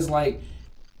because like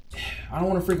I don't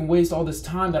want to freaking waste all this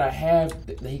time that I have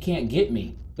that he can't get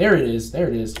me. There it is. There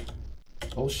it is.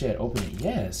 Oh shit, open it.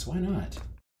 Yes, why not?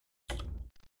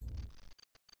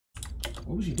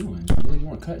 What was you doing? You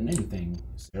weren't cutting anything,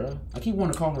 Sarah. I keep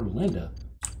wanting to call her Linda.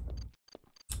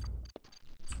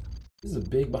 This is a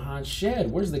big behind shed.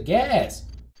 Where's the gas?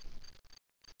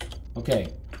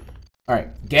 Okay. All right.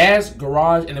 Gas,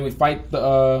 garage, and then we fight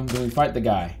the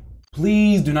guy.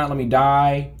 Please do not let me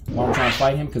die while I'm trying to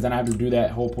fight him, because then I have to do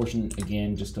that whole portion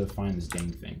again just to find this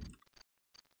dang thing.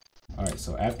 All right.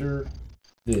 So after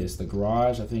this, the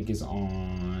garage I think is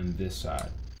on this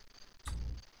side.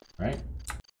 All right.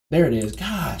 There it is.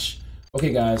 Gosh.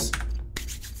 Okay, guys.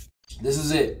 This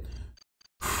is it.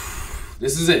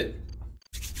 This is it.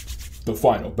 The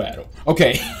final battle.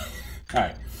 Okay. All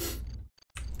right.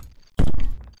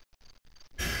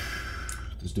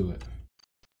 Let's do it.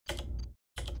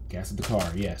 Gas at the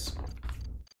car. Yes.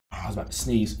 Oh, I was about to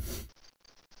sneeze.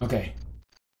 Okay.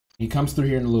 He comes through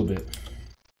here in a little bit.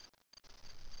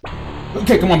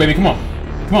 Okay, come on, baby. Come on.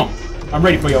 Come on. I'm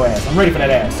ready for your ass. I'm ready for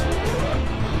that ass.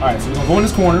 All right, so we're going to go in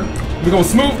this corner. We're going to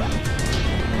smooth.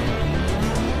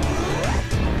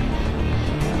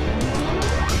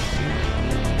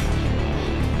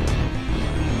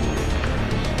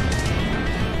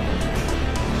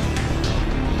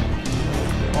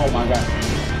 Oh my god.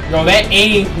 Yo, that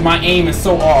aim, my aim is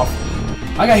so off.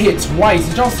 I got hit twice.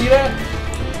 Did y'all see that?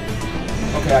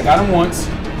 Okay, I got him once.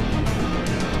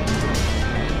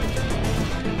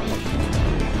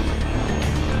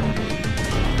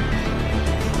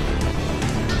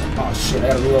 Oh shit, I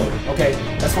gotta reload. Okay,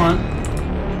 that's fine.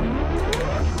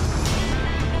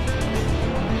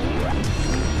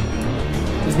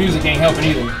 This music ain't helping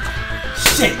either.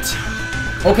 Shit!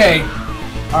 Okay.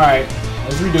 Alright,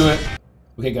 let's redo it.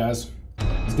 Okay, guys,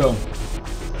 let's go.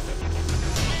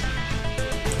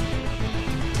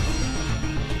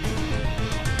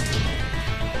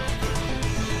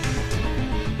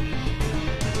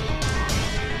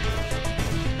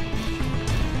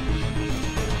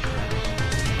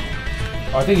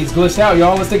 Oh, I think he's glitched out,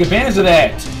 y'all. Let's take advantage of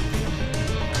that.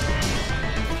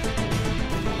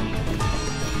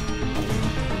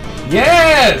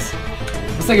 Yes!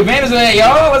 Let's take advantage of that,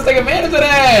 y'all. Let's take advantage of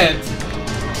that.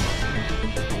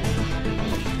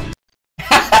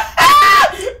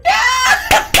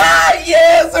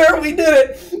 Yes, sir, we did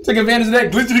it. Took advantage of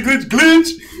that. Glitchity glitch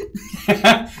glitch.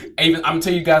 I'm gonna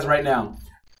tell you guys right now,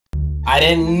 I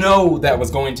didn't know that was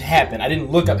going to happen. I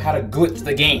didn't look up how to glitch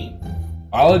the game.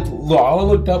 All I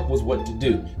looked up was what to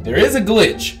do. There is a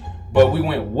glitch, but we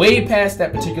went way past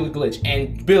that particular glitch.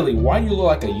 And Billy, why do you look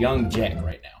like a young Jack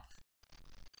right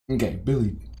now? Okay,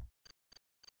 Billy.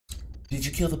 Did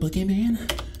you kill the boogeyman?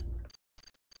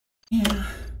 Yeah.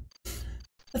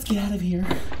 Let's get out of here.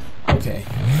 Okay.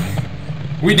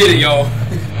 We did it, y'all.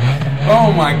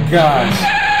 Oh my gosh.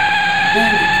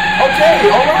 Okay,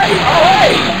 alright.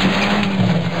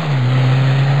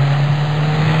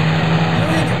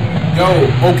 Yo,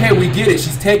 okay, we get it.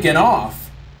 She's taking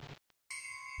off.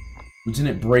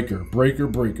 Lieutenant Breaker,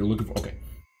 looking for, okay.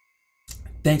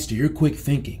 Thanks to your quick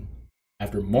thinking,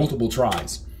 after multiple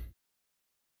tries,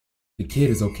 the kid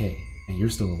is okay, and you're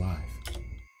still alive.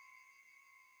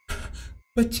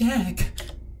 But Jack,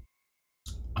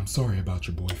 I'm sorry about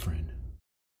your boyfriend.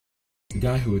 The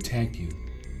guy who attacked you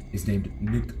is named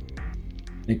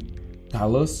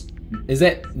Nicholas. Is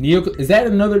that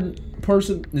another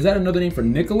person? Is that another name for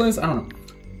Nicholas? I don't know.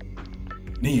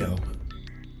 Neo.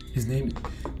 His name,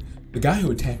 the guy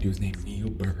who attacked you is named Neo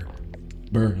Burr.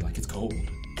 Burr, like it's cold.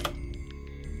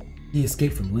 He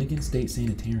escaped from Lincoln State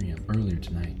Sanitarium earlier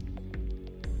tonight.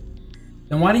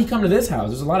 Then why did he come to this house?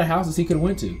 There's a lot of houses he could have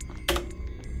went to.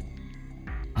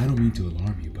 I don't mean to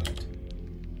alarm you, but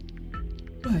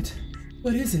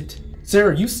what is it?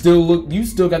 Sarah, you still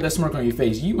got that smirk on your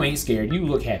face. You ain't scared. You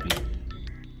look happy.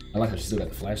 I like how she still got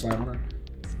the flashlight on her.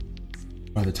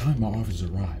 By the time my officers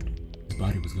arrived, his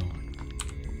body was gone.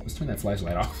 Let's turn that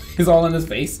flashlight off. It's all in his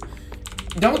face.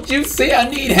 Don't you see I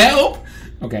need help?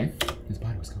 Okay, his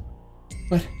body was gone.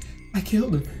 But I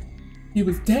killed him. He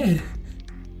was dead.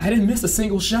 I didn't miss a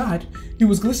single shot. He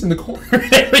was glitching in the corner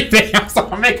and everything.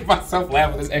 I'm making myself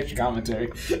laugh with this extra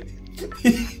commentary.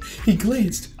 He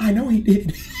glitched. I know he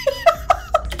did.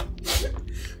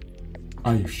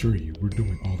 I assure you, we're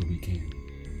doing all that we can.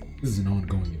 This is an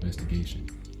ongoing investigation.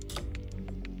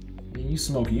 I mean, you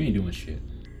smoking, you ain't doing shit.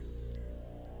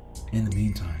 In the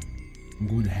meantime, I'm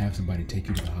going to have somebody take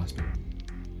you to the hospital.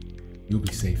 You'll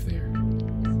be safe there.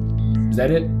 Is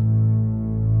that it?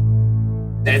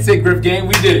 That's it, Griff Gang.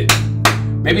 We did it.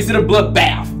 Babysitter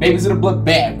bloodbath. Babysitter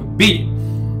bloodbath. We beat it.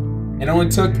 It only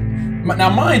took. Now,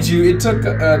 mind you, it took.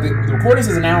 The recording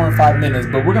says an hour and 5 minutes,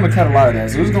 but we're gonna cut a lot of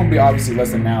that, so it's gonna be obviously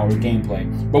less than an hour of gameplay.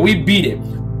 But we beat it.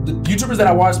 The YouTubers that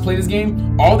I watched play this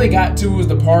game, all they got to was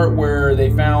the part where they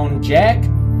found Jack,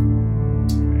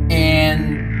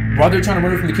 and while they're trying to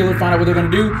run from the killer, find out what they're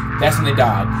gonna do. That's when they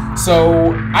died.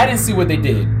 So I didn't see what they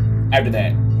did. after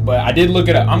that. But I did look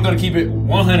it up. I'm gonna keep it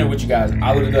 100 with you guys.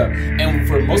 I looked it up. And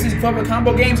for most of these public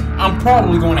combo games, I'm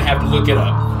probably going to have to look it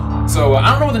up. So I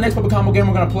don't know what the next public combo game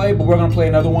we're gonna play, but we're gonna play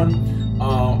another one.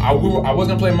 I was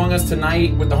gonna play Among Us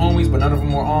tonight with the homies, but none of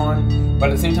them were on. But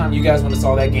at the same time, you guys wouldn't have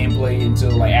saw that gameplay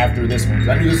until like after this one, because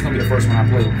I knew this was gonna be the first one I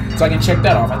played, so I can check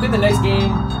that off. I think the next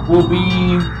game will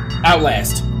be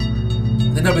Outlast.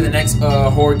 Then that'll be the next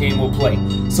horror game we'll play.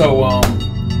 So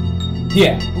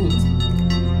yeah. Ooh,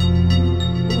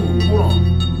 hold on.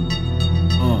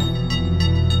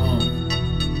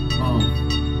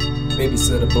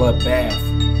 Babysitter bloodbath.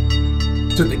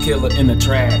 Took the killer in the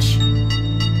trash.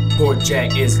 Poor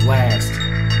Jack is last.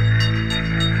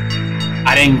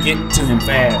 I didn't get to him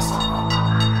fast.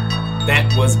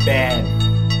 That was bad.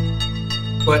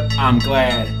 But I'm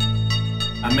glad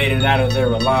I made it out of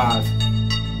there alive.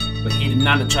 But he did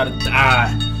not try to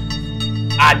die.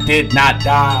 I did not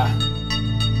die.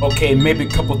 Okay, maybe a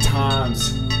couple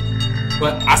times.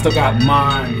 But I still got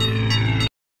mine.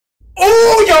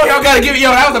 Oh, yo, y'all gotta give it,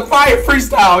 yo, that was a fire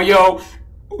freestyle, yo.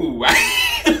 Ooh.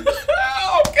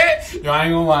 Okay. Yo, I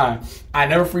ain't gonna lie. I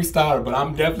never freestyled, but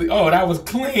I'm definitely, oh, that was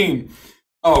clean.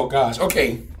 Oh, gosh.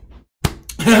 Okay.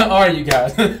 All right, you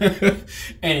guys.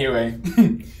 Anyway.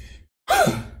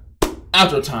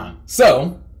 Outro time.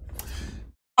 So,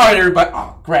 all right, everybody.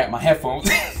 Oh, grab my headphones.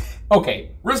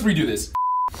 Okay, let's redo this.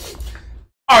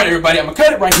 All right, everybody. I'm going to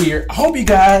cut it right here. I hope you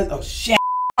guys, oh, shit.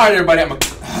 All right, everybody. I'm going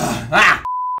to,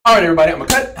 all right, everybody. I'm going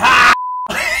to cut it.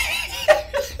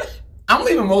 I'm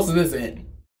leaving most of this in.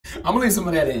 I'm going to leave some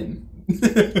of that in.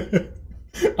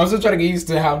 I'm still trying to get used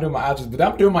to how I'm doing my outros, but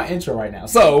I'm doing my intro right now.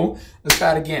 So, let's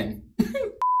try it again.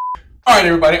 All right,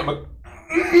 everybody. I'm a...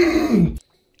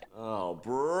 Oh,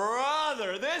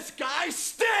 brother, this guy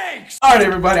stinks! All right,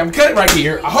 everybody. I'm cutting right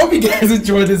here. I hope you guys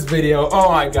enjoyed this video.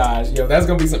 Oh, my gosh. Yo, that's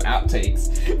going to be some outtakes.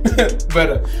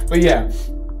 but yeah.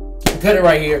 Cut it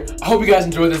right here. I hope you guys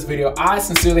enjoyed this video. I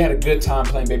sincerely had a good time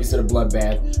playing Babysitter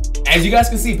Bloodbath. As you guys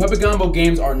can see, puppet combo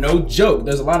games are no joke.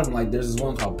 There's a lot of them. Like there's this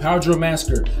one called Power Drill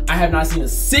Massacre. I have not seen a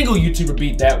single YouTuber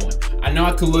beat that one. I know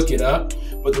I could look it up,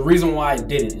 but the reason why I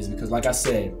didn't is because, like I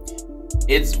said,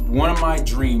 it's one of my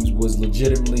dreams was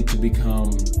legitimately to become,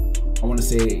 I want to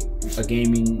say, a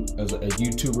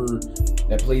YouTuber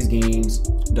that plays games,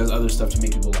 does other stuff to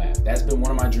make people laugh. That's been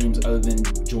one of my dreams other than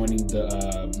joining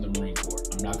the Marine Corps.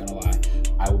 I'm not gonna lie,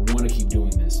 I want to keep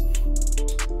doing this.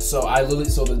 So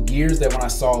the years that when I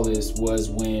saw this was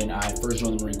when I first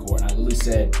joined the Marine Corps, and I literally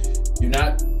said, do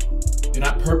not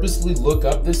purposely look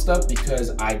up this stuff,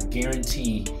 because I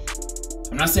guarantee,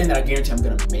 I'm not saying that I guarantee I'm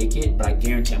gonna make it, but I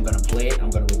guarantee I'm gonna play it, I'm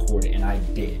gonna record it, and I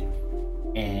did.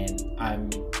 And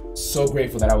I'm so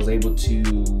grateful that I was able to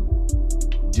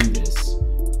do this.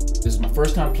 This is my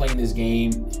first time playing this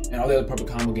game, and all the other puppet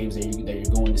combo games that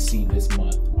you're going to see this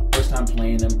month. My first time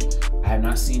playing them. I have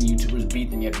not seen YouTubers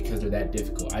beat them yet because they're that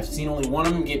difficult. I've seen only one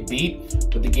of them get beat,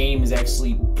 but the game is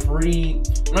actually pretty,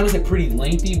 I'm not gonna say pretty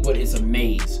lengthy, but it's a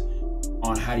maze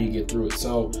on how do you get through it.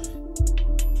 So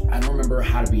I don't remember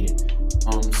how to beat it.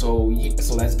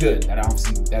 So that's good. That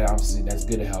obviously that's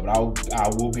good to help. But I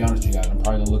will be honest with you guys. I'm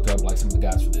probably gonna look up like some of the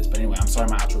guys for this. But anyway, I'm sorry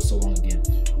my outro is so long again.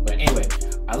 But anyway,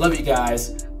 I love you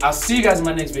guys. I'll see you guys in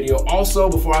my next video. Also,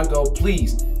 before I go,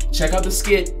 please check out the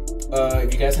skit.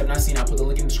 If you guys have not seen, I'll put the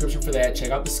link in the description for that.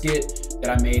 Check out the skit that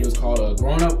I made. It was called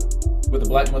Growing Up with a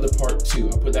Black Mother Part 2.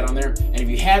 I'll put that on there. And if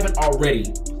you haven't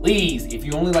already, please, if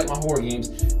you only like my horror games,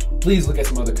 please look at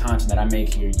some other content that I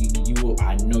make here. You will.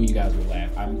 I know you guys will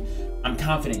laugh. I'm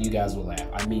confident you guys will laugh.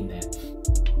 I mean that.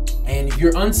 And if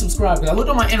you're unsubscribed, because I looked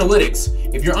on my analytics,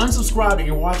 if you're unsubscribed and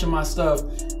you're watching my stuff,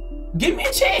 give me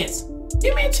a chance.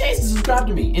 Give me a chance to subscribe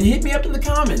to me and hit me up in the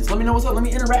comments. Let me know what's up. Let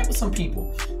me interact with some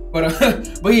people.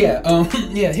 But yeah,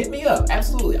 yeah, hit me up.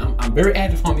 Absolutely. I'm very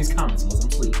active on these comments unless I'm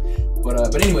asleep.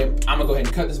 But anyway, I'm gonna go ahead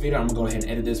and cut this video. I'm gonna go ahead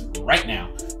and edit this right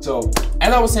now. So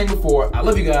as I was saying before, I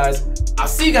love you guys. I'll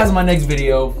see you guys in my next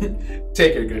video.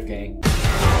 Take care, Griff Gang.